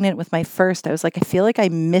was pregnant with my first, I was like, I feel like I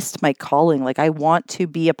missed my calling. Like, I want to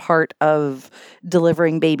be a part of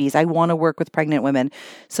delivering babies. I want to work with pregnant women.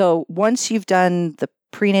 So once you've done the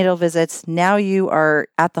prenatal visits, now you are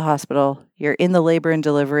at the hospital, you're in the labor and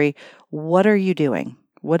delivery. What are you doing?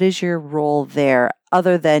 What is your role there,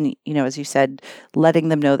 other than, as you said, letting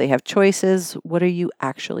them know they have choices? What are you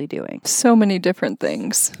actually doing? So many different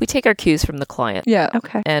things. We take our cues from the client. Yeah.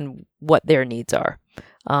 Okay. And what their needs are.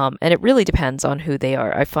 And it really depends on who they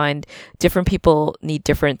are. I find different people need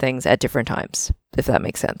different things at different times, if that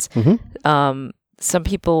makes sense. Some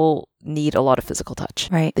people need a lot of physical touch.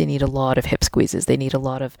 Right. They need a lot of hip squeezes. They need a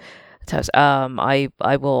lot of touch.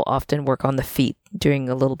 I will often work on the feet, doing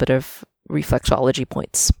a little bit of reflexology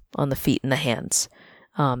points on the feet and the hands,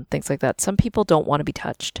 things like that. Some people don't want to be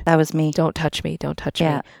touched. That was me. Don't touch me. Don't touch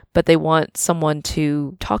me. But they want someone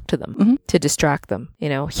to talk to them, to distract them.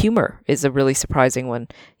 Humor is a really surprising one.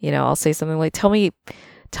 I'll say something like, tell me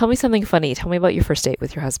something funny. Tell me about your first date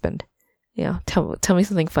with your husband. Tell me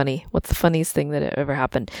something funny. Ever the funniest thing that ever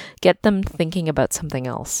happened? Get them thinking about something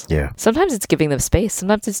else. Yeah. Sometimes it's giving them space.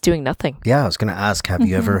 Sometimes it's doing nothing. Yeah, I was gonna ask, have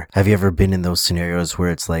you ever been in those scenarios where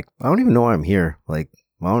it's like, I don't even know why I'm here. Like,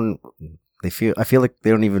 I feel like they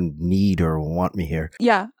don't even need or want me here.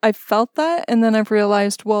 Yeah, I felt that, and then I've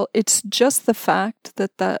realized, well, it's just the fact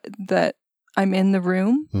that I'm in the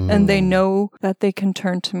room and they know that they can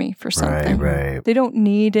turn to me for something. Right. They don't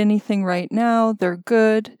need anything right now. They're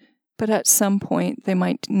good. But at some point, they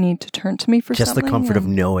might need to turn to me for just something. Just the comfort of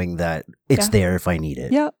knowing that it's there if I need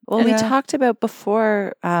it. Yeah. Well, we talked about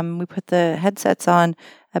before we put the headsets on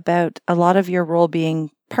about a lot of your role being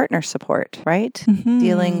partner support, right?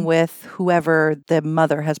 Dealing with whoever the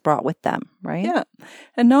mother has brought with them, right? Yeah.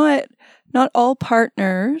 And not all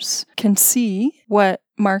partners can see what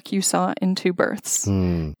Mark you saw in two births.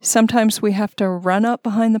 Sometimes we have to run up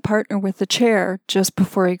behind the partner with the chair just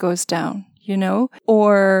before he goes down.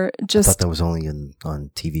 Or just... I thought that was only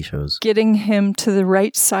on TV shows. Getting him to the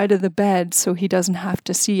right side of the bed so he doesn't have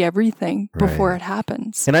to see everything before it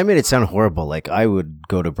happens. And I made it sound horrible. Like, I would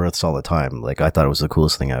go to births all the time. Like, I thought it was the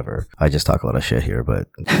coolest thing ever. I just talk a lot of shit here, but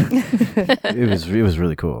it was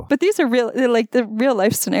really cool. But these are the real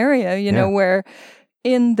life scenario, where...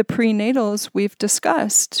 In the prenatals we've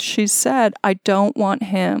discussed, she said, I don't want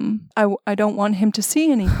him to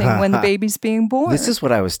see anything when the baby's being born. This is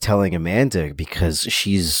what I was telling Amanda, because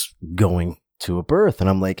she's going to a birth. And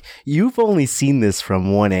I'm like, you've only seen this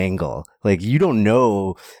from one angle. Like, you don't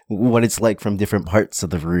know what it's like from different parts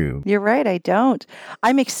of the room. You're right. I don't.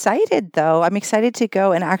 I'm excited, though. I'm excited to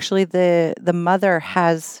go. And actually, the mother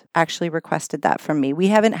has actually requested that from me. We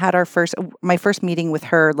haven't had my first meeting with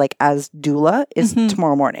her, like, as doula is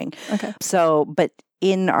tomorrow morning. Okay. So, but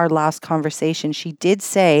in our last conversation, she did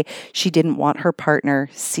say she didn't want her partner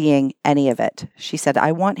seeing any of it. She said,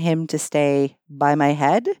 I want him to stay by my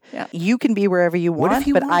head. Yeah. You can be wherever you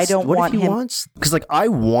want, but I don't want him. Because, like, I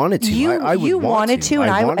wanted to. You wanted to,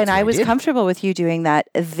 and I was comfortable with you doing that.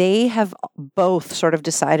 They have both sort of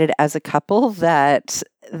decided as a couple that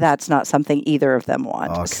that's not something either of them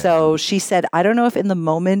want. Okay. So she said, I don't know if in the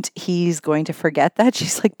moment he's going to forget that.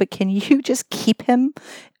 She's like, but can you just keep him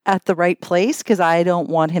at the right place? Because I don't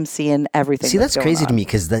want him seeing everything. See, that's crazy to me,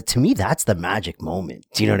 because to me, that's the magic moment.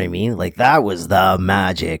 Do you know what I mean? Like, that was the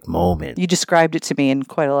magic moment. You described it to me in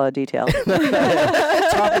quite a lot of detail.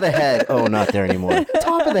 Top of the head. Oh, not there anymore.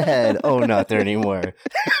 Top of the head. Oh, not there anymore.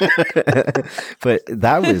 But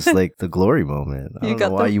that was like the glory moment. I don't know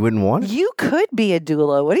why you wouldn't want it. You could be a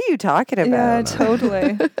doula. What are you talking about? Yeah,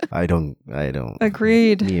 totally. I don't.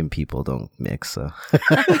 Agreed. Me and people don't mix. So.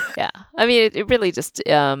 Yeah. I mean, it really just,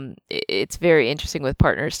 it's very interesting with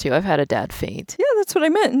partners too. I've had a dad faint. Yeah, that's what I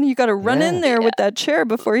meant. And you got to run in there with that chair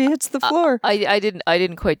before he hits the floor. I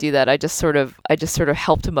didn't quite do that. I just sort of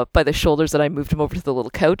helped him up by the shoulders, and I moved him over to the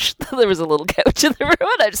little couch. There was a little couch in the room,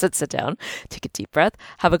 and I just said, sit down, take a deep breath,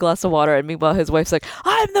 have a glass of water. And meanwhile, his wife's like,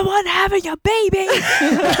 I'm the one having a baby.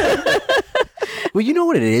 Well, you know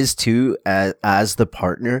what it is too, as the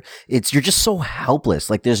partner, you're just so helpless.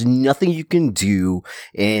 Like there's nothing you can do,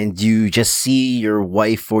 and you just see your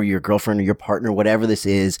wife or your girlfriend or your partner, whatever this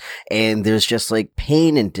is, and there's just like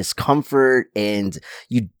pain and discomfort, and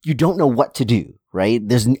you don't know what to do. Right?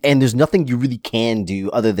 There's nothing you really can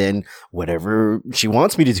do other than whatever she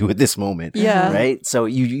wants me to do at this moment. Yeah. Right? So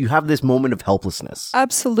you have this moment of helplessness.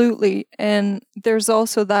 Absolutely. And there's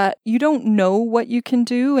also that you don't know what you can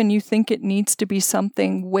do, and you think it needs to be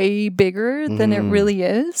something way bigger than it really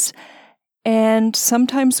is. And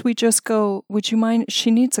sometimes we just go, would you mind?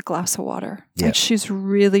 She needs a glass of water. Yeah. Like she's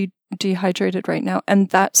really dehydrated right now. And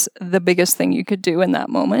that's the biggest thing you could do in that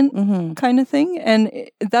moment, kind of thing. And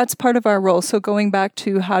that's part of our role. So going back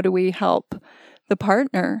to how do we help the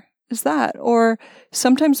partner is that. Or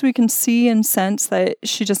sometimes we can see and sense that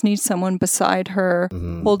she just needs someone beside her,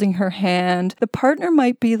 holding her hand. The partner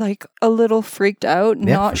might be like a little freaked out,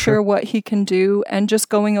 not sure what he can do, and just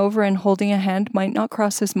going over and holding a hand might not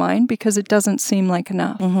cross his mind because it doesn't seem like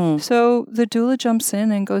enough. So the doula jumps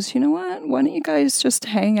in and goes, you know what? Why don't you guys just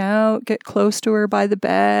hang out, get close to her by the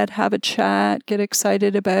bed, have a chat, get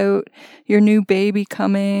excited about your new baby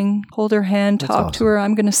coming, hold her hand, talk to her.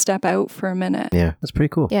 I'm going to step out for a minute. Yeah, that's pretty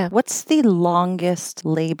cool. Yeah. What's the longest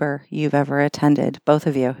labor you've ever attended, both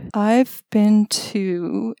of you? I've been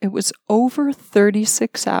to, it was over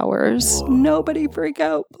 36 hours. Whoa. Nobody freak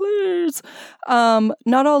out, please.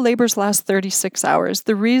 Not all labors last 36 hours.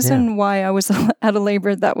 The reason why I was at a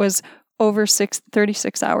labor that was over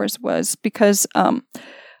 36 hours was because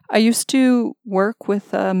I used to work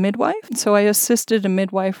with a midwife. So I assisted a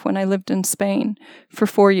midwife when I lived in Spain for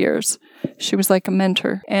 4 years. She was like a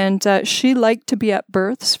mentor. And she liked to be at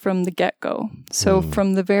births from the get-go. So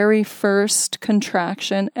from the very first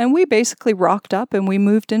contraction. And we basically rocked up and we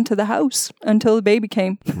moved into the house until the baby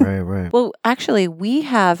came. Right. Well, actually, we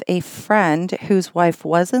have a friend whose wife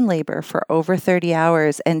was in labor for over 30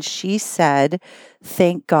 hours. And she said,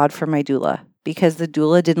 thank God for my doula. Because the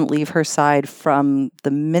doula didn't leave her side from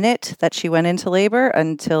the minute that she went into labor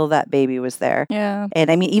until that baby was there. Yeah.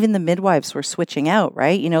 And I mean, even the midwives were switching out,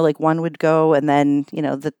 right? You know, like one would go and then, you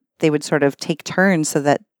know, they would sort of take turns so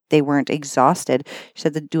that they weren't exhausted. She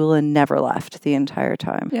said the doula never left the entire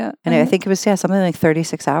time. Yeah. And I think it was, something like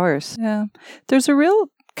 36 hours. Yeah. There's a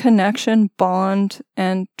real connection, bond,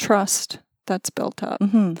 and trust that's built up.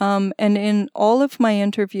 And in all of my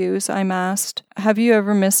interviews, I'm asked, have you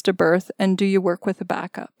ever missed a birth and do you work with a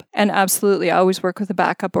backup? And absolutely, I always work with a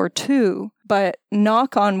backup or two, but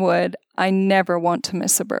knock on wood, I never want to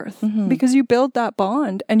miss a birth because you build that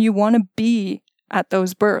bond and you want to be at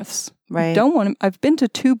those births. Right. You don't want to, I've been to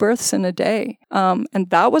 2 births in a day, and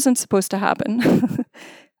that wasn't supposed to happen.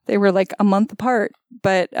 They were like a month apart,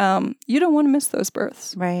 but you don't want to miss those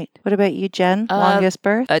births. Right. What about you, Jen? Longest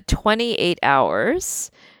birth? 28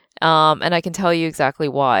 hours. And I can tell you exactly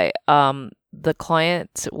why. The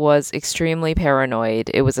client was extremely paranoid.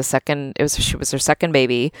 It was she was her second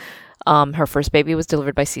baby. Her first baby was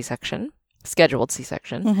delivered by C-section, scheduled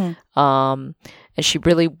C-section. And she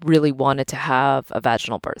really, really wanted to have a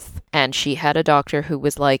vaginal birth. And she had a doctor who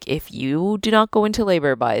was like, if you do not go into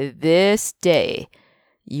labor by this day,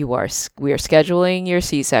 we are scheduling your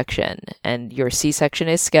C-section, and your C-section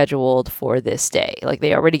is scheduled for this day. Like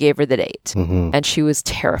they already gave her the date, and she was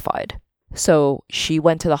terrified. So she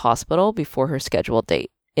went to the hospital before her scheduled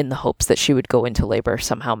date in the hopes that she would go into labor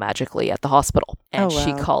somehow magically at the hospital. And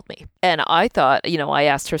she called me. And I thought, I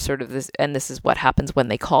asked her sort of this, and this is what happens when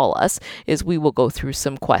they call us, is we will go through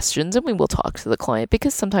some questions and we will talk to the client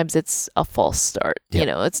because sometimes it's a false start. Yep.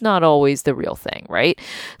 It's not always the real thing, right?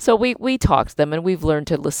 So we talked to them, and we've learned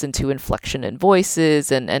to listen to inflection in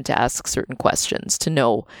voices and to ask certain questions to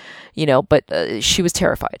know, but she was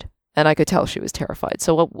terrified. And I could tell she was terrified.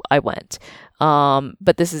 So I went.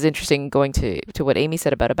 But this is interesting, going to what Amy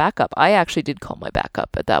said about a backup. I actually did call my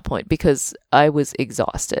backup at that point because I was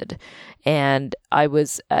exhausted. And I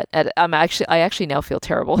was I actually now feel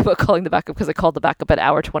terrible about calling the backup because I called the backup at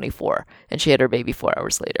hour 24 and she had her baby 4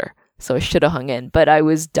 hours later. So I should have hung in, but I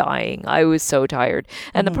was dying. I was so tired.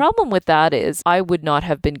 And the problem with that is I would not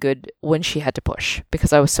have been good when she had to push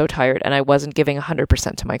because I was so tired and I wasn't giving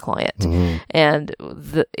 100% to my client. And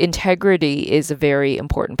the integrity is a very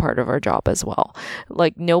important part of our job as well.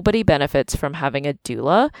 Like nobody benefits from having a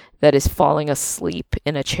doula that is falling asleep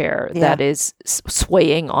in a chair, that is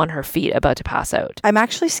swaying on her feet about to pass out. I'm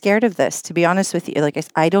actually scared of this, to be honest with you. Like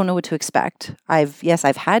I don't know what to expect. I've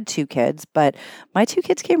had 2 kids, but my 2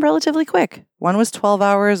 kids came relatively quick. One was 12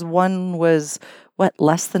 hours. One was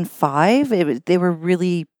less than 5. They were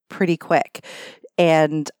really pretty quick.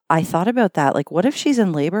 And I thought about that. Like, what if she's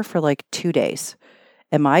in labor for like 2 days?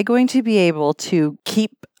 Am I going to be able to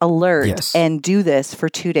keep alert and do this for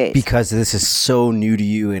 2 days? Because this is so new to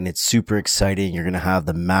you and it's super exciting. You're going to have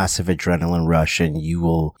the massive adrenaline rush and you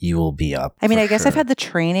will be up. I mean, I guess I've had the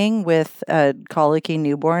training with a colicky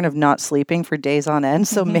newborn of not sleeping for days on end,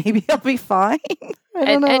 so maybe I'll be fine. I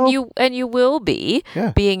don't know. And you will be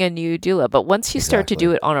being a new doula, but once you start to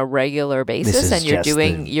do it on a regular basis and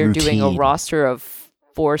you're doing a roster of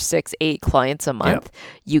 4, 6, 8 clients a month,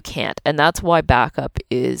 you can't. And that's why backup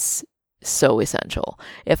is so essential.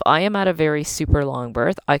 If I am at a very super long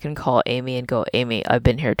birth, I can call Amy and go, Amy, I've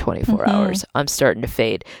been here 24 hours. I'm starting to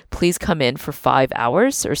fade. Please come in for 5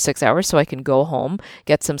 hours or 6 hours so I can go home,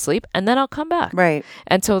 get some sleep, and then I'll come back. Right.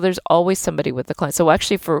 And so there's always somebody with the client. So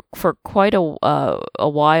actually for quite a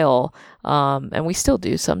while, and we still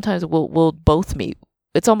do, sometimes we'll both meet.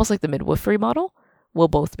 It's almost like the midwifery model. We'll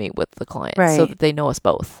both meet with the client so that they know us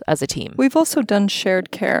both as a team. We've also done shared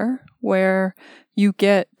care where you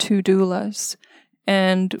get 2 doulas,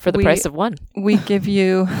 and for the price of one, we give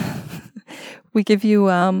you a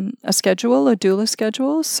schedule, a doula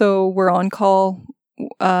schedule. So we're on call,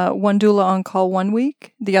 one doula on call 1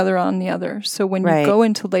 week, the other on the other. So when you go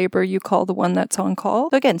into labor, you call the one that's on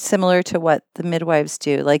call. So again, similar to what the midwives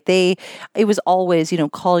do. Like it was always,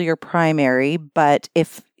 call your primary, but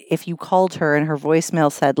if you called her and her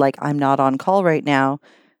voicemail said like, I'm not on call right now,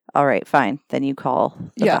 all right, fine. Then you call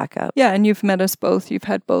the backup. Yeah, and you've met us both. You've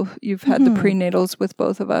had the prenatals with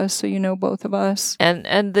both of us, so you know both of us.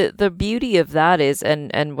 And the beauty of that is,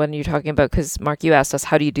 and when you're talking about, because Mark, you asked us,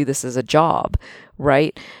 how do you do this as a job,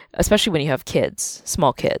 right? Especially when you have kids,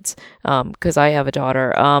 small kids. Because I have a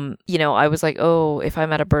daughter. I was like, oh, if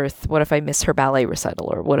I'm at a birth, what if I miss her ballet recital?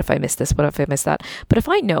 Or what if I miss this? What if I miss that? But if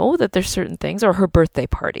I know that there's certain things, or her birthday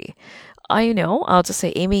party, I'll just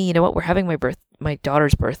say, Amy, you know what? We're having my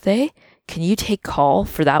daughter's birthday. Can you take call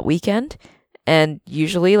for that weekend? And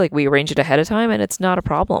usually, we arrange it ahead of time, and it's not a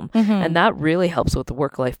problem. And that really helps with the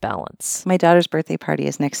work-life balance. My daughter's birthday party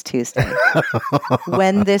is next Tuesday.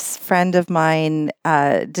 When this friend of mine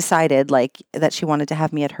decided, that she wanted to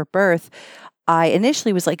have me at her birth, I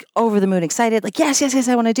initially was over the moon excited, yes,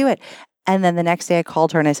 I want to do it. And then the next day I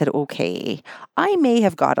called her and I said, okay, I may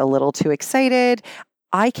have got a little too excited.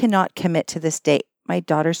 I cannot commit to this date. My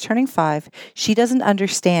daughter's turning 5. She doesn't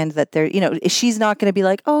understand that she's not going to be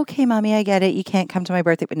like, oh, okay, mommy, I get it. You can't come to my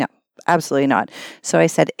birthday. But no, absolutely not. So I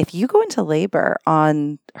said, if you go into labor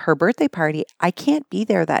on her birthday party, I can't be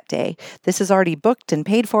there that day. This is already booked and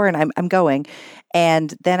paid for, and I'm going.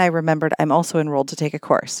 And then I remembered I'm also enrolled to take a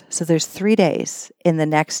course. So there's 3 days in the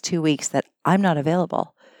next 2 weeks that I'm not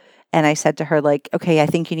available. And I said to her, okay, I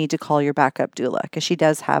think you need to call your backup doula because she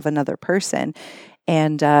does have another person.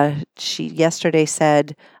 And she yesterday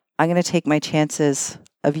said, I'm going to take my chances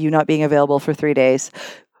of you not being available for 3 days,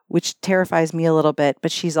 which terrifies me a little bit.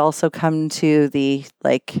 But she's also come to the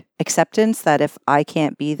acceptance that if I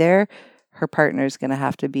can't be there, her partner's going to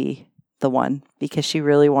have to be the one because she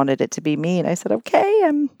really wanted it to be me. And I said, okay,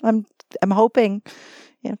 I'm hoping.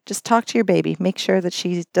 Just talk to your baby. Make sure that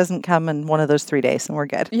she doesn't come in one of those 3 days and we're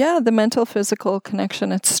good. Yeah, the mental physical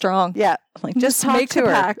connection, it's strong. Yeah. Just talk to her.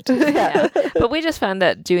 Pact. Yeah. But we just found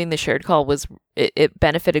that doing the shared call it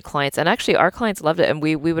benefited clients. And actually our clients loved it. And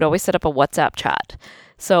we would always set up a WhatsApp chat.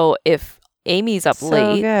 So if Amy's up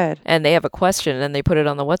late and they have a question and they put it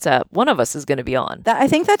on the WhatsApp, one of us is going to be on. I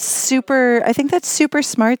think that's super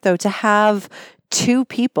smart though, to have 2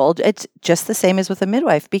 people. It's just the same as with a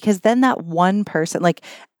midwife, because then that one person,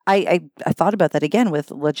 I thought about that again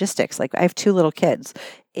with logistics. I have 2 little kids.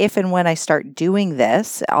 If and when I start doing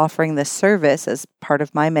this, offering this service as part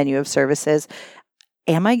of my menu of services,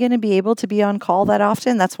 am I going to be able to be on call that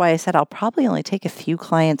often? That's why I said I'll probably only take a few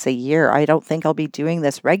clients a year. I don't think I'll be doing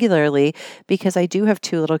this regularly because I do have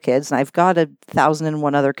 2 little kids and I've got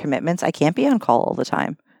 1,001 other commitments. I can't be on call all the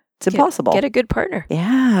time. It's impossible. Get a good partner.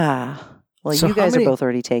 Yeah. Well, so you guys are both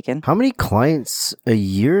already taken. How many clients a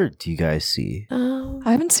year do you guys see?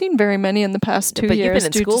 I haven't seen very many in the past 2 But years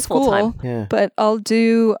you've been in due to school full-time. Yeah. But I'll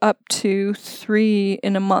do up to 3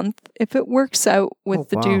 in a month if it works out with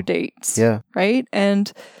the due dates. Yeah. Right?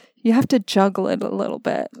 And you have to juggle it a little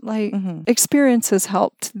bit. Like experience has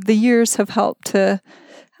helped. The years have helped to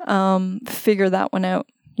figure that one out.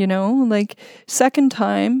 You know, like second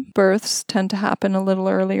time births tend to happen a little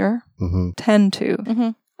earlier. Tend to.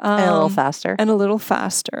 And a little faster. And a little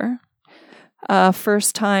faster.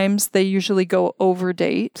 First times, they usually go over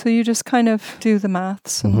date. So you just kind of do the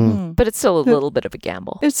maths. But it's still a little bit of a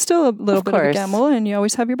gamble. It's still a little bit of a gamble, and you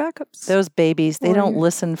always have your backups. Those babies, they don't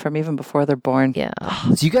listen from even before they're born. Yeah.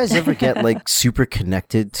 Do you guys ever get like super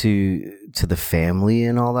connected to the family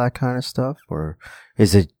and all that kind of stuff? Or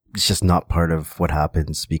is it just not part of what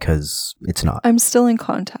happens because it's not? I'm still in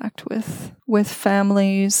contact with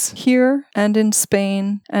families here and in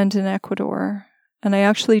Spain and in Ecuador. And I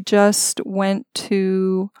actually just went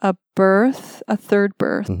to a third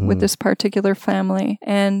birth with this particular family.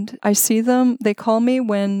 And I see them, they call me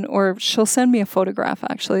or she'll send me a photograph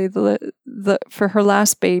actually. For her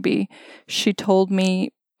last baby, she told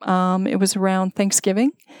me it was around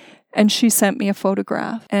Thanksgiving. And she sent me a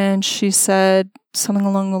photograph. And she said something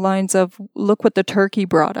along the lines of, "Look what the turkey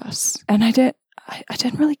brought us." And I didn't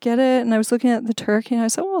really get it. And I was looking at the turkey and I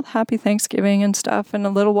said, "Oh, happy Thanksgiving" and stuff. And a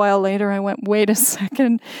little while later I went, "Wait a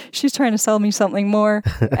second. She's trying to sell me something more.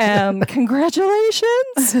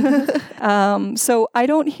 Congratulations." So I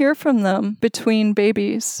don't hear from them between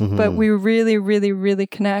babies, but we really, really, really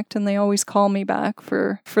connect. And they always call me back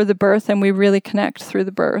for the birth, and we really connect through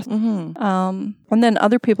the birth. And then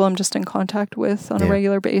other people I'm just in contact with on a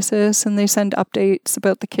regular basis, and they send updates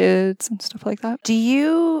about the kids and stuff like that. Do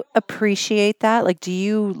you appreciate that? Like, do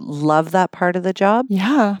you love that part of the job?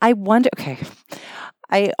 Yeah. I wonder,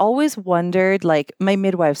 I always wondered, like my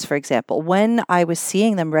midwives, for example, when I was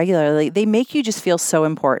seeing them regularly, they make you just feel so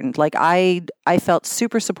important. Like I felt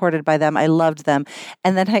super supported by them. I loved them.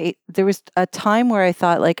 And then there was a time where I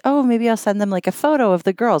thought like, oh, maybe I'll send them like a photo of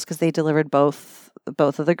the girls because they delivered both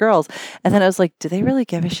of the girls. And then I was like, do they really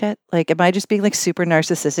give a shit? Like, am I just being like super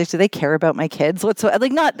narcissistic? Do they care about my kids whatsoever?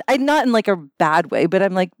 Like not in like a bad way, but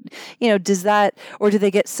I'm like, does that, or do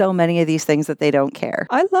they get so many of these things that they don't care?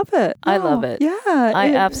 I love it. I love it. Yeah.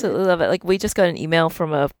 I absolutely love it. Like we just got an email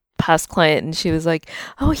from a past client and she was like,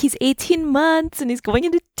 "Oh, he's 18 months and he's going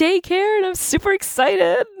into daycare and I'm super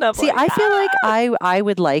excited." And I'm I feel like I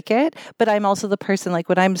would like it, but I'm also the person like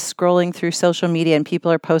when I'm scrolling through social media and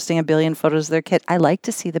people are posting a billion photos of their kid, I like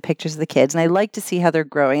to see the pictures of the kids and I like to see how they're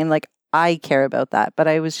growing and like I care about that. But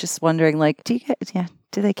I was just wondering like, do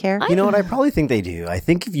they care? You know what? I probably think they do. I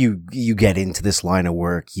think if you get into this line of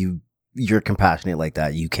work, you're compassionate like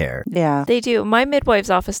that. You care. Yeah. They do. My midwife's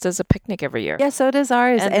office does a picnic every year. Yeah, so does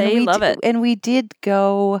ours. And they love it. And we did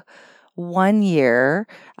go one year.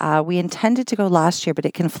 We intended to go last year, but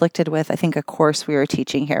it conflicted with, I think, a course we were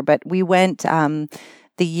teaching here. But we went the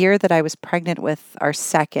year that I was pregnant with our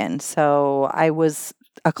second. So I was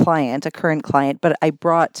a current client, but I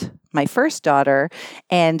brought my first daughter,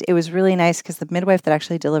 and it was really nice because the midwife that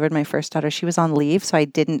actually delivered my first daughter, she was on leave, so I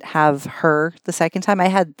didn't have her the second time. I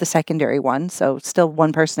had the secondary one, so still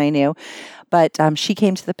one person I knew, but she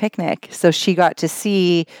came to the picnic, so she got to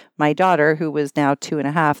see my daughter, who was now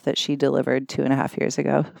 2.5, that she delivered 2.5 years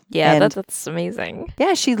ago. Yeah, that's amazing.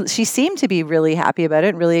 Yeah, she seemed to be really happy about it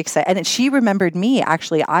and really excited. And she remembered me,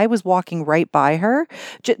 actually. I was walking right by her,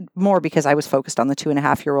 more because I was focused on the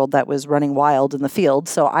 2.5-year-old that was running wild in the field.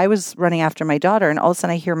 So I was running after my daughter, and all of a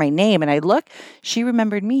sudden I hear my name, and I look, she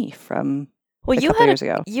remembered me from a couple years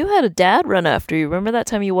ago. You had a dad run after you. Remember that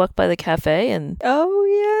time you walked by the cafe and... Oh,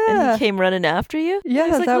 yeah. And he came running after you? Yeah,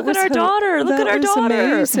 He's like, look at our daughter. Look at our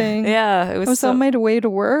daughter. Amazing. Yeah, it was I was on my way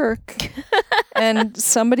to work, and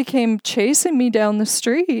somebody came chasing me down the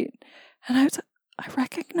street, and I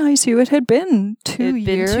recognize you. It had been 2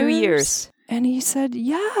 years. Been 2 years. And he said,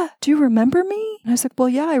 "Yeah, do you remember me?" And I was like, "Well,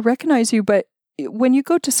 yeah, I recognize you, but when you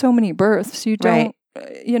go to so many births, you don't." Right.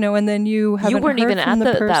 And then you haven't. You weren't heard even from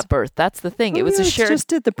at that birth. That's the thing. It was a shared. Just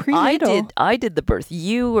did the prenatal. I did the birth.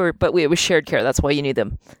 But it was shared care. That's why you knew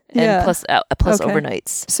them. And plus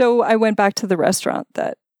overnights. So I went back to the restaurant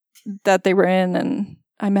that they were in, and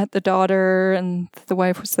I met the daughter, and the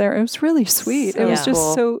wife was there. It was really sweet. It was just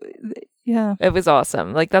cool. so. Yeah. It was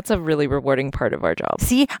awesome. Like, that's a really rewarding part of our job.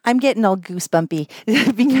 See, I'm getting all goosebumpy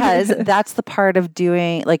because that's the part of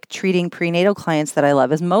doing, like, treating prenatal clients that I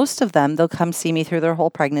love, is most of them, they'll come see me through their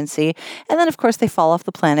whole pregnancy. And then, of course, they fall off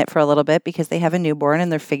the planet for a little bit because they have a newborn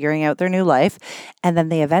and they're figuring out their new life. And then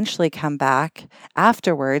they eventually come back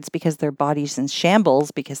afterwards because their body's in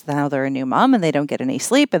shambles because now they're a new mom and they don't get any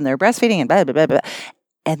sleep and they're breastfeeding and blah, blah, blah, blah.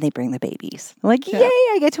 and they bring the babies. I'm like, yay,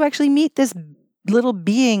 I get to actually meet this little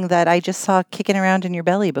being that I just saw kicking around in your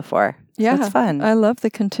belly before. Yeah, it's fun. I love the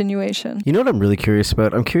continuation. You know what I'm really curious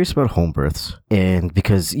about? I'm curious about home births. And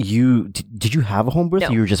because did you have a home birth? No.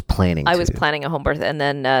 Or you were just planning I was planning a home birth, and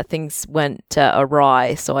then things went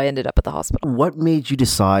awry, so I ended up at the hospital. What made you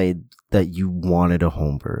decide that you wanted a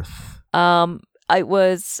home birth? It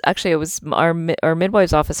was our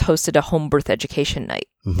midwife's office hosted a home birth education night.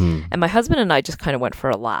 Mm-hmm. And my husband and I just kind of went for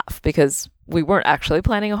a laugh because we weren't actually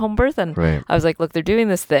planning a home birth. And Right. I was like, look, they're doing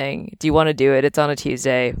this thing. Do you want to do it? It's on a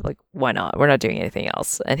Tuesday. Like, why not? We're not doing anything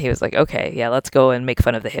else. And he was like, okay, yeah, let's go and make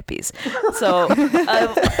fun of the hippies. So,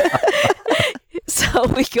 so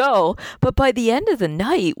we go. But by the end of the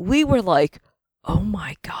night, we were like, oh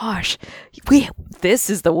my gosh, this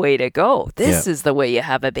is the way to go. This is the way you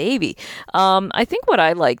have a baby. I think what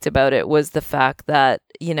I liked about it was the fact that,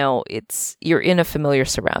 you know, you're in a familiar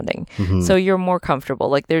surrounding. Mm-hmm. So you're more comfortable.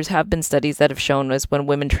 Like have been studies that have shown as when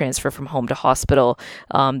women transfer from home to hospital,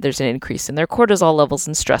 there's an increase in their cortisol levels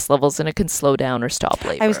and stress levels, and it can slow down or stop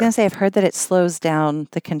labor. I was going to say, I've heard that it slows down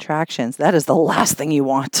the contractions. That is the last thing you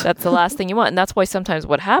want. That's the last thing you want. And that's why sometimes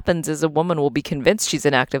what happens is a woman will be convinced she's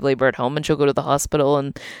in active labor at home, and she'll go to the hospital,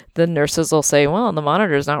 and the nurses will say, well, the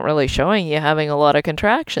monitor's not really showing you having a lot of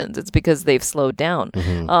contractions. It's because they've slowed down.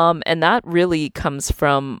 Mm-hmm. And that really comes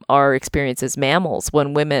from our experience as mammals.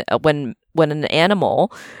 When an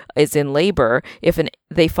animal is in labor,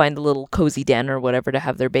 they find a little cozy den or whatever to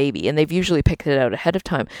have their baby, and they've usually picked it out ahead of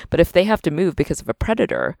time. But if they have to move because of a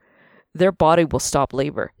predator, their body will stop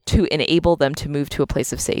labor to enable them to move to a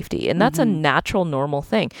place of safety. And that's a natural, normal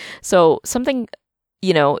thing. So something,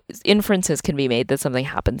 you know, inferences can be made that something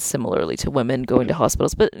happens similarly to women going to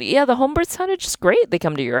hospitals. But yeah, the home birth sounded just great. They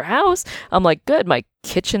come to your house. I'm like, good, my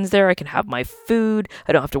kitchen's there. I can have my food.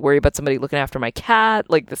 I don't have to worry about somebody looking after my cat.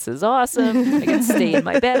 Like, this is awesome. I can stay in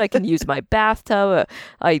my bed. I can use my bathtub.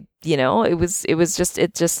 It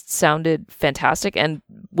just sounded fantastic. And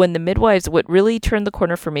when the midwives, what really turned the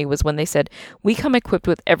corner for me was when they said, we come equipped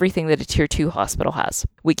with everything that a tier 2 hospital has.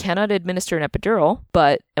 We cannot administer an epidural,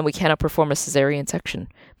 and we cannot perform a cesarean section,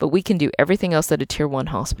 but we can do everything else that a tier 1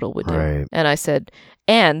 hospital would do. Right. And I said,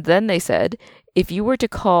 and then they said, if you were to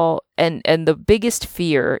call, and the biggest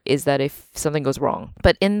fear is that if something goes wrong,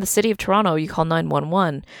 but in the city of Toronto, you call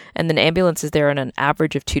 911 and an ambulance is there in an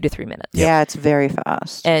average of 2 to 3 minutes. Yeah, it's very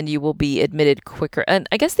fast. And you will be admitted quicker. And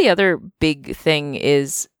I guess the other big thing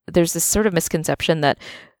is there's this sort of misconception that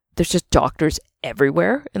there's just doctors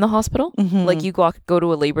everywhere in the hospital. Mm-hmm. Like you go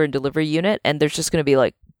to a labor and delivery unit and there's just going to be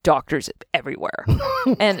like doctors everywhere.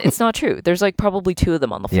 And it's not true. There's like probably 2 of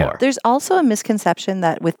them on the floor. Yeah. There's also a misconception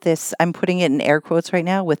that with this, I'm putting it in air quotes right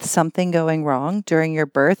now, with something going wrong during your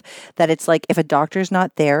birth, that it's like if a doctor's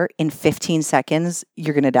not there in 15 seconds,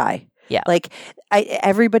 you're going to die. Yeah. Like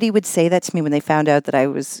everybody would say that to me when they found out that I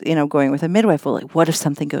was, going with a midwife. Well, like, what if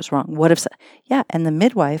something goes wrong? Yeah. And the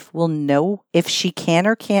midwife will know if she can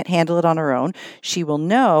or can't handle it on her own. She will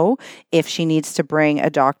know if she needs to bring a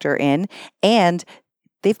doctor in, and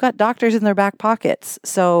they've got doctors in their back pockets.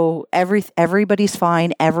 So everybody's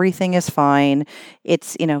fine. Everything is fine.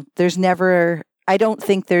 It's, there's never, I don't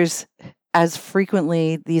think there's as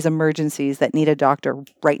frequently these emergencies that need a doctor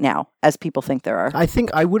right now as people think there are. I think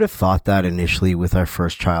I would have thought that initially with our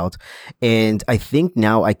first child. And I think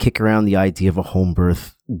now I kick around the idea of a home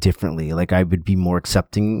birth differently. Like I would be more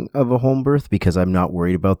accepting of a home birth because I'm not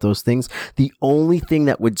worried about those things. The only thing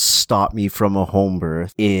that would stop me from a home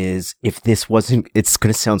birth is if this wasn't, it's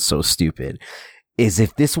going to sound so stupid, is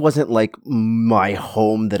if this wasn't like my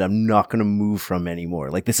home that I'm not going to move from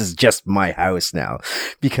anymore. Like this is just my house now,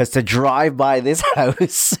 because to drive by this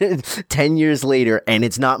house 10 years later and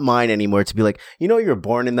it's not mine anymore, to be like, you were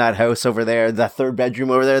born in that house over there, that 3rd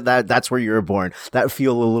bedroom over there, that's where you were born. That would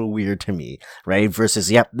feel a little weird to me, right?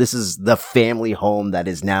 Versus, this is the family home that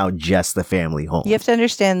is now just the family home. You have to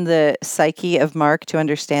understand the psyche of Mark to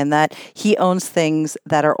understand that he owns things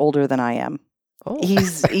that are older than I am. Oh.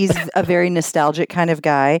 He's a very nostalgic kind of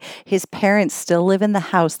guy. His parents still live in the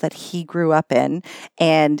house that he grew up in,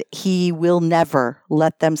 and he will never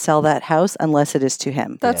let them sell that house unless it is to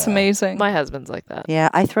him. That's amazing. My husband's like that. Yeah,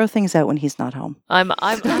 I throw things out when he's not home. I'm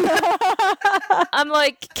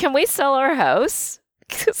like, can we sell our house?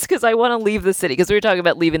 Because I want to leave the city. Because we were talking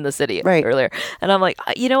about leaving the city earlier, and I'm like,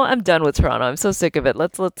 I'm done with Toronto. I'm so sick of it.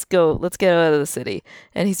 Let's go. Let's get out of the city.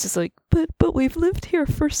 And he's just like, but we've lived here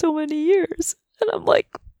for so many years. And I'm like,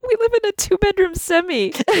 we live in a 2-bedroom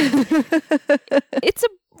semi. It's a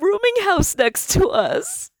rooming house next to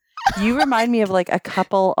us. You remind me of like a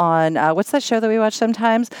couple on, what's that show that we watch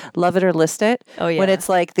sometimes? Love It or List It. Oh, yeah. When it's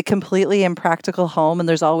like the completely impractical home and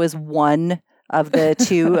there's always one of the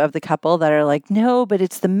two of the couple that are like, no, but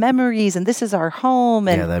it's the memories and this is our home.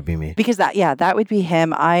 And yeah, that'd be me. Because that would be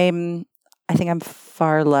him. I think I'm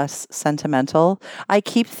far less sentimental. I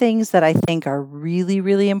keep things that I think are really,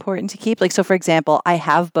 really important to keep. Like, so for example, I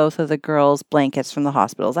have both of the girls' blankets from the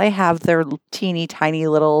hospitals. I have their teeny tiny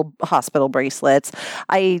little hospital bracelets.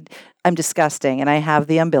 I'm disgusting. And I have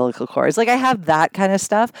the umbilical cords. Like, I have that kind of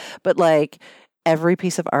stuff. But like, every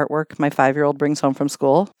piece of artwork my 5-year-old brings home from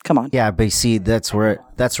school. Come on. Yeah, but see, that's where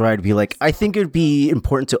I'd be like, I think it'd be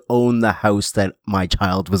important to own the house that my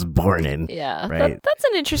child was born in. Yeah, right. That's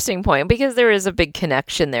an interesting point because there is a big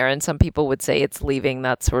connection there, and some people would say it's leaving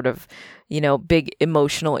that sort of, big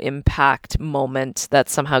emotional impact moment that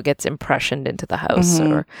somehow gets impressioned into the house,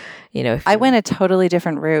 or, I went a totally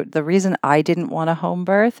different route. The reason I didn't want a home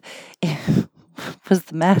birth was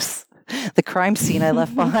the mess. The crime scene I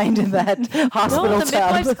left behind in that hospital No, the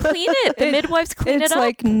tub. midwives clean it. The midwives clean it up. It's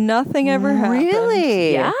like nothing ever happened.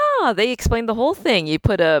 Really? Yeah, they explained the whole thing. You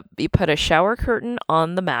put a shower curtain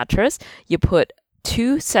on the mattress. You put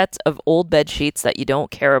 2 sets of old bed sheets that you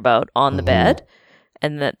don't care about on the bed,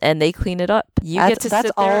 and they clean it up. You get to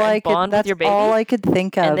sit there and bond with your baby. That's all I could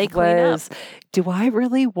think of they clean was, do I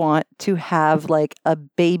really want to have like a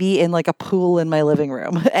baby in like a pool in my living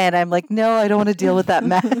room? And I'm like, no, I don't want to deal with that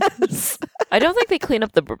mess. I don't think they clean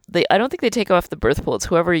up I don't think they take off the birth pool. It's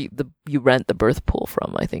whoever you rent the birth pool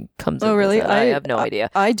from, I think, comes in. Oh, really? I have no idea.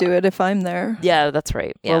 I do it if I'm there. Yeah, that's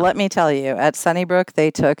right. Yeah. Well, let me tell you, at Sunnybrook,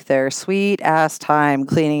 they took their sweet ass time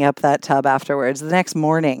cleaning up that tub afterwards. The next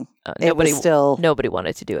morning, nobody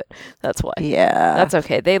wanted to do it. That's why. Yeah. That's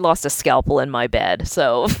okay. They lost a scalpel in my bed.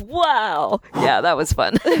 So, wow. Yeah, that was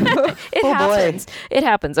fun. It happens. Boy. It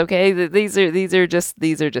happens, okay? These are just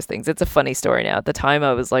things. It's a funny story now. At the time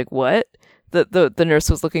I was like, "What?" The nurse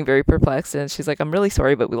was looking very perplexed, and she's like, "I'm really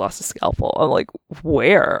sorry, but we lost a scalpel." I'm like,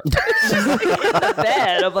 "Where?" She's like, "In the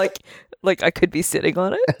bed." I'm like I could be sitting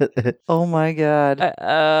on it. Oh my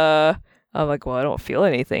God. I'm like, well, I don't feel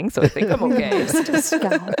anything, so I think I'm okay. Just a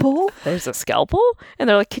scalpel? There's a scalpel? And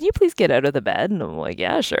they're like, can you please get out of the bed? And I'm like,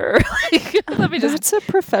 yeah, sure. Let me just... That's a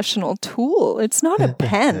professional tool. It's not a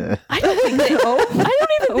pen. I don't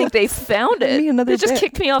even think they found it. They just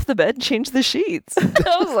kicked me off the bed and changed the sheets.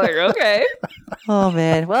 I was like, okay. Oh,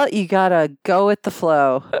 man. Well, you gotta go with the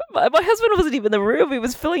flow. My husband wasn't even in the room. He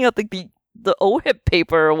was filling out the OHIP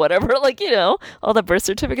paper or whatever, all the birth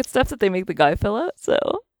certificate stuff that they make the guy fill out.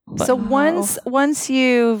 So once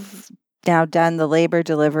you've now done the labor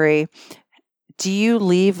delivery, do you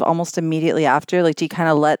leave almost immediately after? Like, do you kind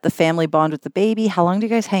of let the family bond with the baby? How long do you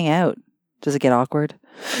guys hang out? Does it get awkward?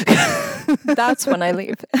 That's when I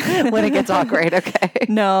leave. When it gets awkward, okay.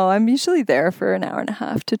 No, I'm usually there for an hour and a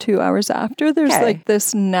half to 2 hours after. There's like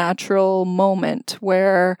this natural moment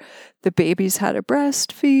where the baby's had a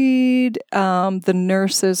breastfeed. The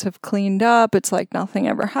nurses have cleaned up. It's like nothing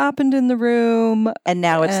ever happened in the room. And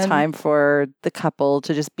now it's time for the couple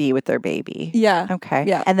to just be with their baby. Yeah. Okay.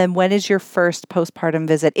 Yeah. And then when is your first postpartum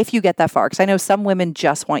visit, if you get that far? Because I know some women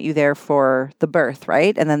just want you there for the birth,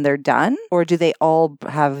 right? And then they're done? Or do they all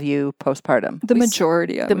have you postpartum? The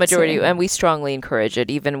majority. And we strongly encourage it.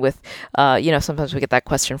 Even with, sometimes we get that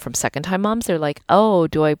question from second-time moms. They're like, oh,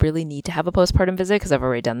 do I really need to have a postpartum visit because I've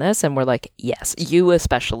already done this? And we're like, yes, you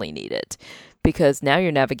especially need it because now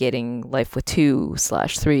you're navigating life with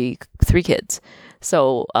 2/3 kids.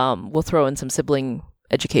 So we'll throw in some sibling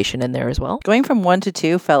education in there as well. Going from 1 to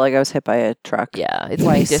 2 felt like I was hit by a truck. Yeah,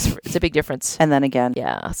 it's a big difference. And then again.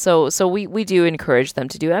 Yeah, so we do encourage them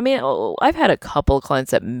to do it. I mean, I've had a couple of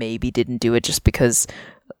clients that maybe didn't do it just because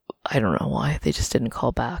I don't know why they just didn't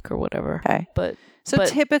call back or whatever. Okay, but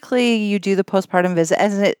typically you do the postpartum visit.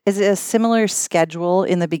 Is it a similar schedule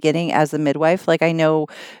in the beginning as the midwife? Like I know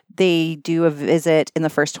they do a visit in the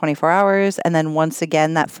first 24 hours and then once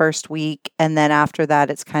again that first week. And then after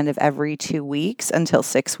that, it's kind of every 2 weeks until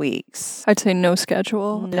 6 weeks. I'd say no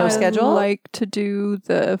schedule. No schedule? I like to do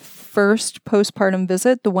the first postpartum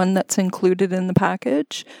visit, the one that's included in the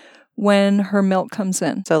package, when her milk comes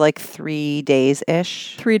in. So like 3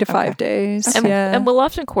 days-ish? 3 to 5 days. And we'll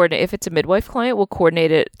often coordinate, if it's a midwife client, we'll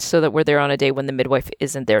coordinate it so that we're there on a day when the midwife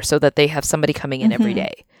isn't there so that they have somebody coming in every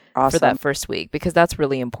day for that first week, because that's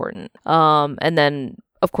really important. And then,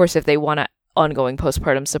 of course, if they want ongoing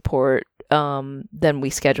postpartum support, then we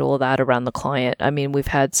schedule that around the client. I mean, we've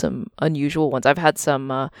had some unusual ones. I've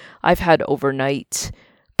had overnight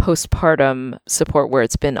postpartum support where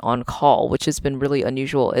it's been on call, which has been really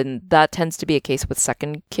unusual. And that tends to be a case with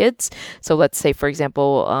second kids. So let's say, for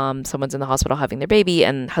example, someone's in the hospital having their baby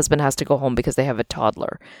and husband has to go home because they have a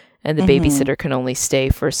toddler and the babysitter can only stay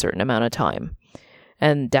for a certain amount of time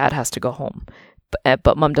and dad has to go home.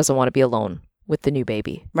 But mom doesn't want to be alone with the new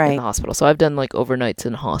baby Right. in the hospital. So I've done like overnights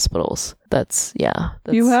in hospitals.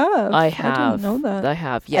 You have? I have. I didn't know that. I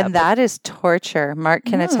have. Yeah. And that is torture. Mark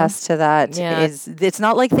can attest to that. Yeah. It's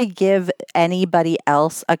not like they give anybody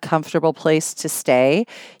else a comfortable place to stay.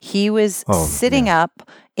 He was sitting up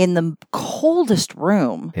in the coldest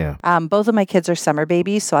room. Yeah. Both of my kids are summer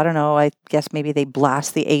babies, so I don't know. I guess maybe they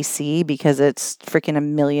blast the AC because it's freaking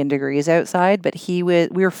 1,000,000 degrees outside. But we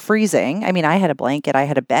were freezing. I mean, I had a blanket, I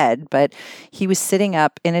had a bed, but he was sitting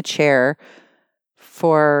up in a chair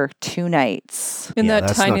for 2 nights in that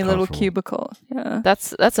that's tiny not little comfortable. cubicle. Yeah.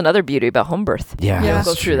 That's another beauty about home birth. Yeah. Yeah. that's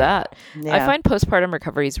Go through true. that. Yeah. I find postpartum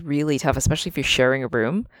recovery is really tough, especially if you're sharing a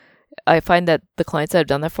room. I find that the clients that I've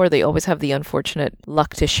done that for, they always have the unfortunate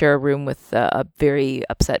luck to share a room with a very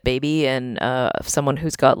upset baby and someone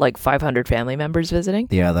who's got like 500 family members visiting.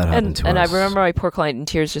 Yeah, that happened to us. And I remember my poor client in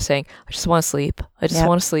tears just saying, I just want to sleep. I just Yep.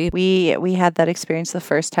 want to sleep. We had that experience the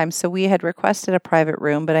first time. So we had requested a private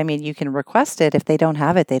room, but I mean, you can request it. If they don't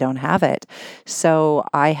have it, they don't have it. So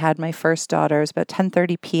I had my first daughter. It was about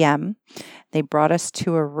 10:30 p.m. They brought us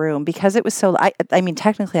to a room because it was so, I mean,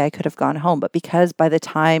 technically I could have gone home, but because by the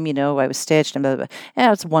time, I was stitched and blah, blah,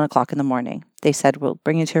 blah, it's 1:00 in the morning. They said, we'll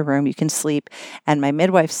bring you to a room, you can sleep. And my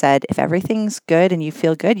midwife said, if everything's good and you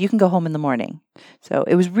feel good, you can go home in the morning. So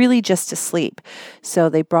it was really just to sleep. So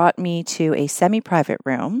they brought me to a semi-private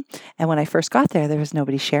room. And when I first got there was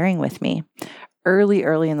nobody sharing with me.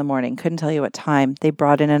 Early in the morning, couldn't tell you what time, they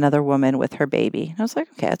brought in another woman with her baby. And I was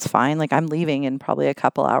like, okay, that's fine. Like I'm leaving in probably a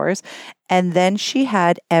couple hours. And then she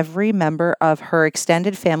had every member of her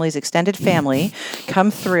extended family come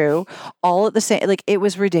through all at the same, like it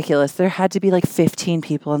was ridiculous. There had to be like 15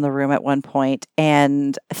 people in the room at one point.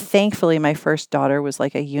 And thankfully my first daughter was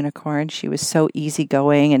like a unicorn. She was so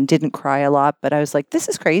easygoing and didn't cry a lot. But I was like, this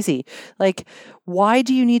is crazy. Like, why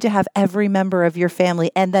do you need to have every member of your family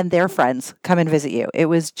and then their friends come and visit you? It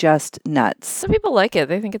was just nuts. Some people like it.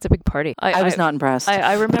 They think it's a big party. I was not impressed.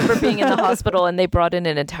 I remember being in the hospital and they brought in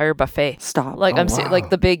an entire buffet. Stop. Like wow.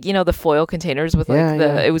 like the big, the foil containers with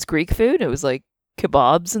it was Greek food. It was like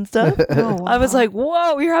kebabs and stuff. Oh, I was wow. like,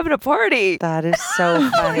 whoa, you're having a party. That is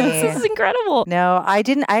so funny. This is incredible. No, I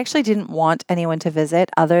actually didn't want anyone to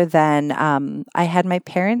visit other than I had my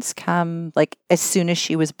parents come like as soon as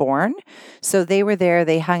she was born. So they were there.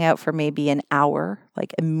 They hung out for maybe an hour,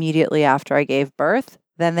 like immediately after I gave birth.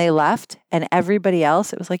 Then they left, and everybody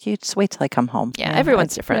else, it was like, you just wait till I come home. Yeah,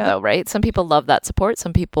 everyone's different though, right? Some people love that support.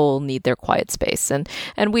 Some people need their quiet space. And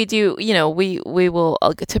we do, we will,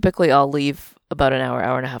 typically I'll leave about an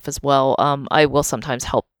hour and a half as well. I will sometimes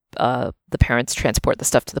help the parents transport the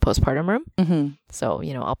stuff to the postpartum room. Mm-hmm. So,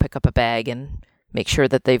 I'll pick up a bag and make sure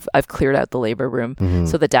that I've cleared out the labor room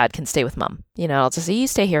so the dad can stay with mom. I'll just say, you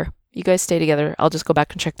stay here. You guys stay together. I'll just go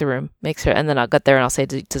back and check the room. Make sure, and then I'll get there and I'll say,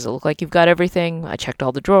 does it look like you've got everything? I checked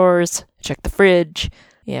all the drawers. I checked the fridge.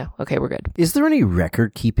 Yeah. Okay, we're good. Is there any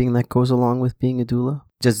record keeping that goes along with being a doula?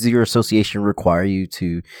 Does your association require you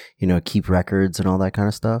to, keep records and all that kind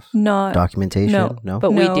of stuff? Not Documentation? No.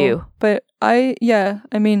 But we do. But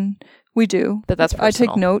we do. But that's personal. I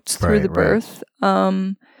take notes through the Right. birth.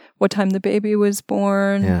 What time the baby was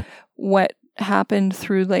born, what happened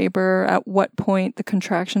through labor, at what point the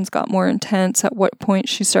contractions got more intense, at what point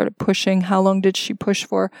she started pushing, how long did she push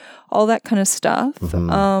for, all that kind of stuff.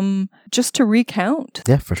 Just to recount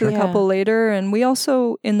Yeah, for to sure. the couple later. And we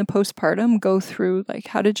also, in the postpartum, go through like,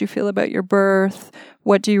 how did you feel about your birth?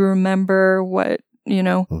 What do you remember? What,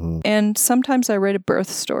 and sometimes I write a birth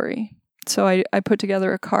story. So I put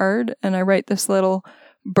together a card and I write this little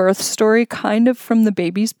birth story kind of from the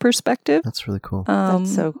baby's perspective. That's really cool.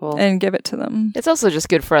 That's so cool. And give it to them. It's also just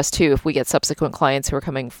good for us too if we get subsequent clients who are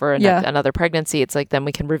coming for another pregnancy. It's like then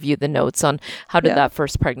we can review the notes on how did that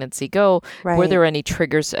first pregnancy go? Right. Were there any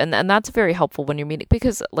triggers? And that's very helpful when you're meeting,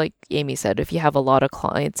 because like Amy said, if you have a lot of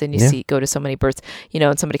clients and you go to so many births,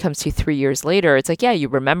 and somebody comes to you 3 years later, it's like, yeah, you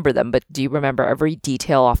remember them, but do you remember every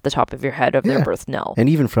detail off the top of your head of their birth? No. And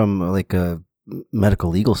even from like a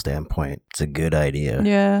medical legal standpoint, it's a good idea.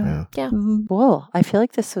 Yeah. Well, I feel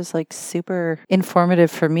like this was like super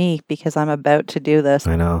informative for me because I'm about to do this.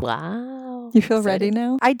 I know. Wow. You feel ready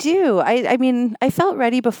now? I do. I mean, I felt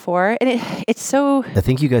ready before, and it's so. I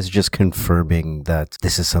think you guys are just confirming that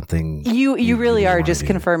this is something You really are wanna just do.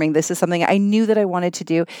 confirming this is something I knew that I wanted to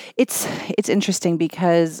do. It's interesting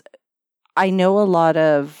because I know a lot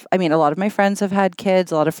of my friends have had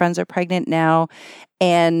kids. A lot of friends are pregnant now.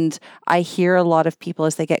 And I hear a lot of people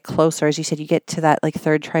as they get closer, as you said, you get to that like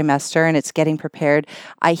 3rd trimester and it's getting prepared.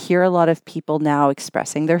 I hear a lot of people now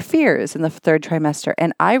expressing their fears in the 3rd trimester.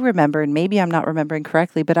 And I remember, and maybe I'm not remembering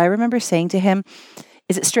correctly, but I remember saying to him,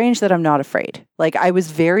 is it strange that I'm not afraid? Like I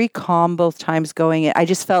was very calm both times going in. I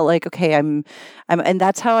just felt like, okay, I'm, and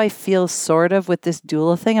that's how I feel sort of with this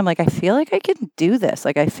doula thing. I'm like, I feel like I can do this.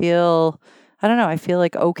 Like I feel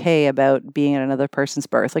like okay about being at another person's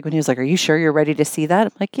birth. Like when he was like, are you sure you're ready to see that?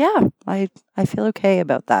 I'm like, yeah, I feel okay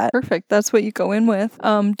about that. Perfect. That's what you go in with.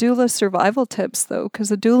 Doula survival tips though,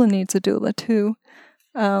 because a doula needs a doula too.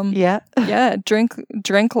 Yeah.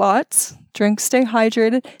 Drink lots. Stay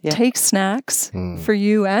hydrated. Yeah. Take snacks for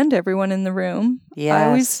you and everyone in the room. Yes. I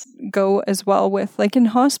always go as well with, like in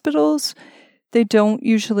hospitals, they don't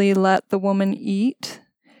usually let the woman eat.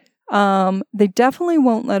 They definitely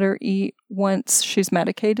won't let her eat once she's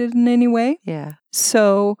medicated in any way. Yeah.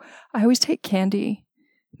 So I always take candy,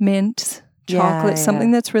 mint, chocolate,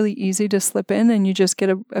 something that's really easy to slip in, and you just get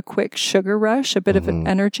a quick sugar rush, a bit of an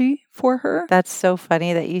energy for her. That's so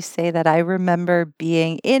funny that you say that. I remember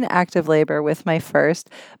being in active labor with my first,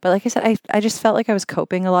 but like I said, I just felt like I was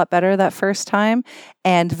coping a lot better that first time,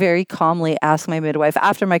 and very calmly asked my midwife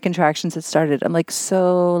after my contractions had started. I'm like,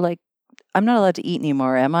 so like, I'm not allowed to eat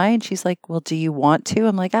anymore, am I? And she's like, well, do you want to?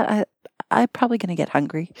 I'm like, I'm probably going to get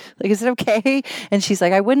hungry. Like, is it okay? And she's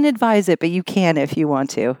like, I wouldn't advise it, but you can if you want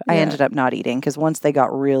to. Yeah. I ended up not eating because once they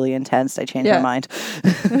got really intense, I changed my mind.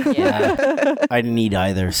 I didn't eat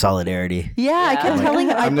either. Solidarity. Yeah, I kept telling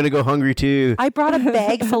him. I'm going to go hungry too. I brought a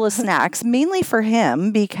bag full of snacks, mainly for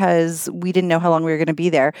him because we didn't know how long we were going to be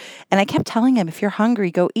there. And I kept telling him, if you're hungry,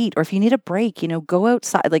 go eat. Or if you need a break, go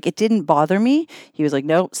outside. Like, it didn't bother me. He was like,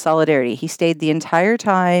 no, solidarity. He stayed the entire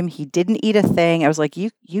time. He didn't eat a thing. I was like,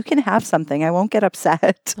 you can have something. I won't get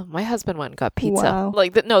upset. Oh, my husband went and got pizza. Wow.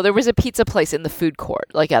 No, there was a pizza place in the food court,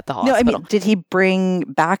 like at the hospital. No, I mean, did he bring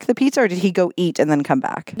back the pizza or did he go eat and then come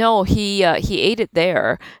back? No, he ate it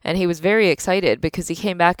there, and he was very excited because he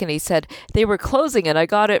came back and he said, they were closing and I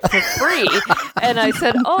got it for free. And I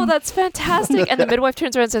said, oh, that's fantastic. And the midwife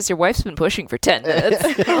turns around and says, your wife's been pushing for 10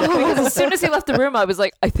 minutes. Because as soon as he left the room, I was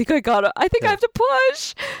like, I think I have to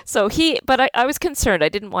push. So but I was concerned. I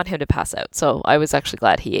didn't want him to pass out. So I was actually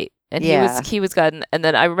glad he ate. And he was good. And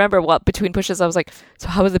then I remember between pushes, I was like, so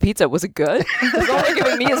how was the pizza? Was it good? He was only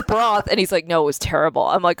giving me his broth. And he's like, no, it was terrible.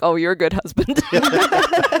 I'm like, oh, you're a good husband.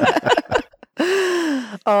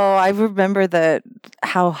 Oh, I remember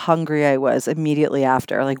how hungry I was immediately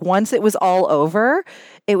after. Like once it was all over,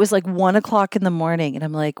 it was like 1 o'clock in the morning. And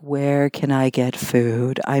I'm like, where can I get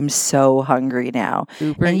food? I'm so hungry now.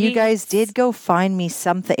 Uber and you Eats. guys did go find me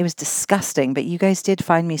something. It was disgusting, but you guys did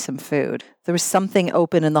find me some food. There was something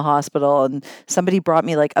open in the hospital and somebody brought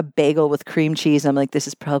me like a bagel with cream cheese. I'm like, this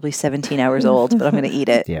is probably 17 hours old, but I'm going to eat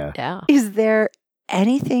it. Yeah. Is there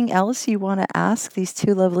anything else you want to ask these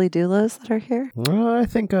two lovely doulas that are here? Well, I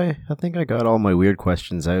think I got all my weird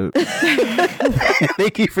questions out.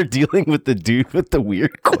 Thank you for dealing with the dude with the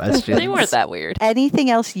weird questions. They weren't that weird. Anything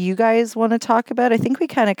else you guys want to talk about? I think we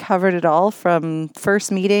kind of covered it all from first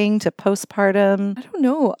meeting to postpartum. I don't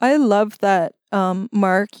know. I love that,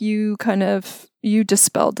 Mark, you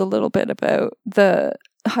dispelled a little bit about the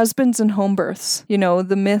husbands and home births,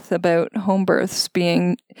 the myth about home births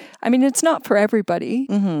being, it's not for everybody,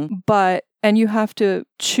 and you have to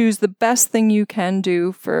choose the best thing you can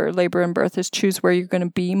do for labor and birth is choose where you're going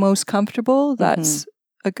to be most comfortable. That's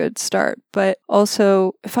a good start. But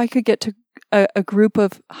also, if I could get to a group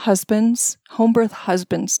of husbands, home birth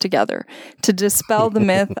husbands together to dispel the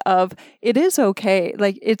myth of it is okay.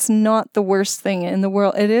 Like, it's not the worst thing in the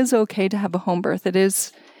world. It is okay to have a home birth.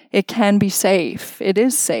 It can be safe. It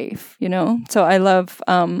is safe, So I love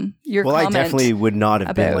your comment. Well, I definitely would not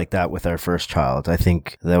have been like that with our first child. I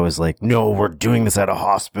think that was like, no, we're doing this at a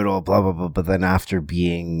hospital, blah, blah, blah. But then after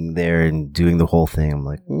being there and doing the whole thing, I'm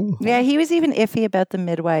like, Yeah, he was even iffy about the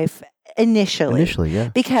midwife initially. Yeah.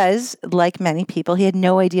 Because, like many people, he had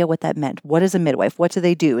no idea what that meant. What is a midwife? What do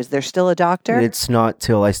they do? Is there still a doctor? It's not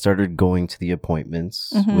till I started going to the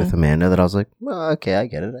appointments with Amanda that I was like, well, okay, I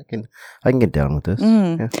get it. I can get down with this.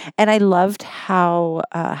 Yeah. And I loved how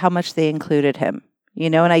much they included him.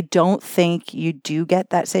 And I don't think you do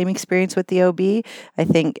get that same experience with the OB.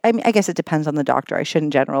 I guess it depends on the doctor. I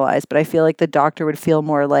shouldn't generalize, but I feel like the doctor would feel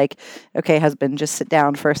more like, okay, husband, just sit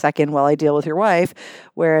down for a second while I deal with your wife.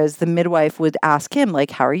 Whereas the midwife would ask him,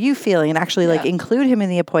 like, how are you feeling? And actually include him in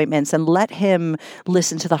the appointments and let him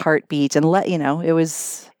listen to the heartbeat and it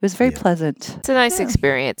was very pleasant. It's a nice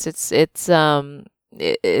experience. It's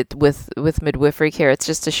with midwifery care, it's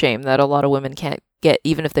just a shame that a lot of women can't get,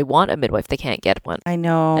 even if they want a midwife, they can't get one. I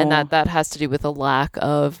know. And that has to do with a lack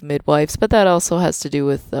of midwives, but that also has to do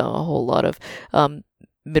with a whole lot of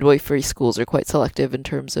midwifery schools are quite selective in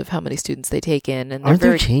terms of how many students they take in. And aren't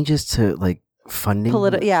there changes to like funding.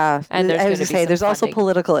 And there's I was going to say there's also funding.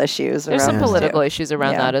 Political issues. There's some political issues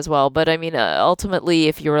around that as well. But I mean, ultimately,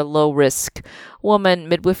 if you're a low risk woman,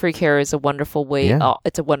 midwifery care is a wonderful way. Yeah.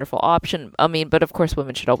 It's a wonderful option. I mean, but of course,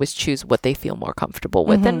 women should always choose what they feel more comfortable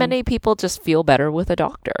with. And many people just feel better with a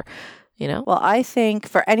doctor. You know? Well, I think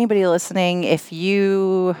for anybody listening, if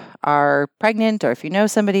you are pregnant or if you know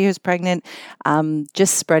somebody who's pregnant,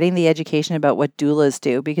 just spreading the education about what doulas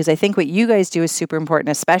do, because I think what you guys do is super important,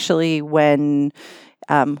 especially when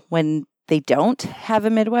they don't have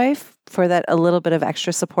a midwife, for that a little bit of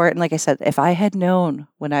extra support. And like I said, if I had known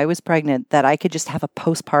when I was pregnant that I could just have a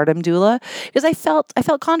postpartum doula, because I felt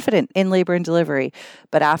confident in labor and delivery,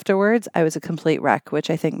 but afterwards I was a complete wreck, which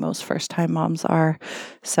I think most first-time moms are.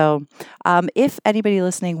 So if anybody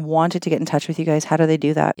listening wanted to get in touch with you guys, how do they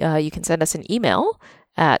do that? You can send us an email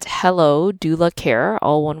at hellodoulacare,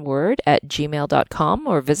 all one word, @gmail.com,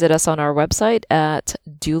 or visit us on our website at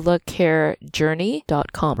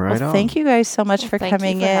doulacarejourney.com. Right well, thank you guys so much for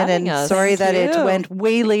coming in, and sorry that it went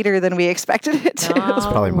way later than we expected it to. It's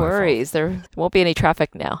probably my worries. There won't be any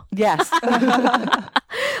traffic now. Yes.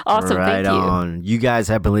 Awesome. Right Thank you. on. You guys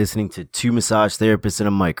have been listening to Two Massage Therapists and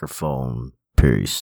a Microphone. Peace.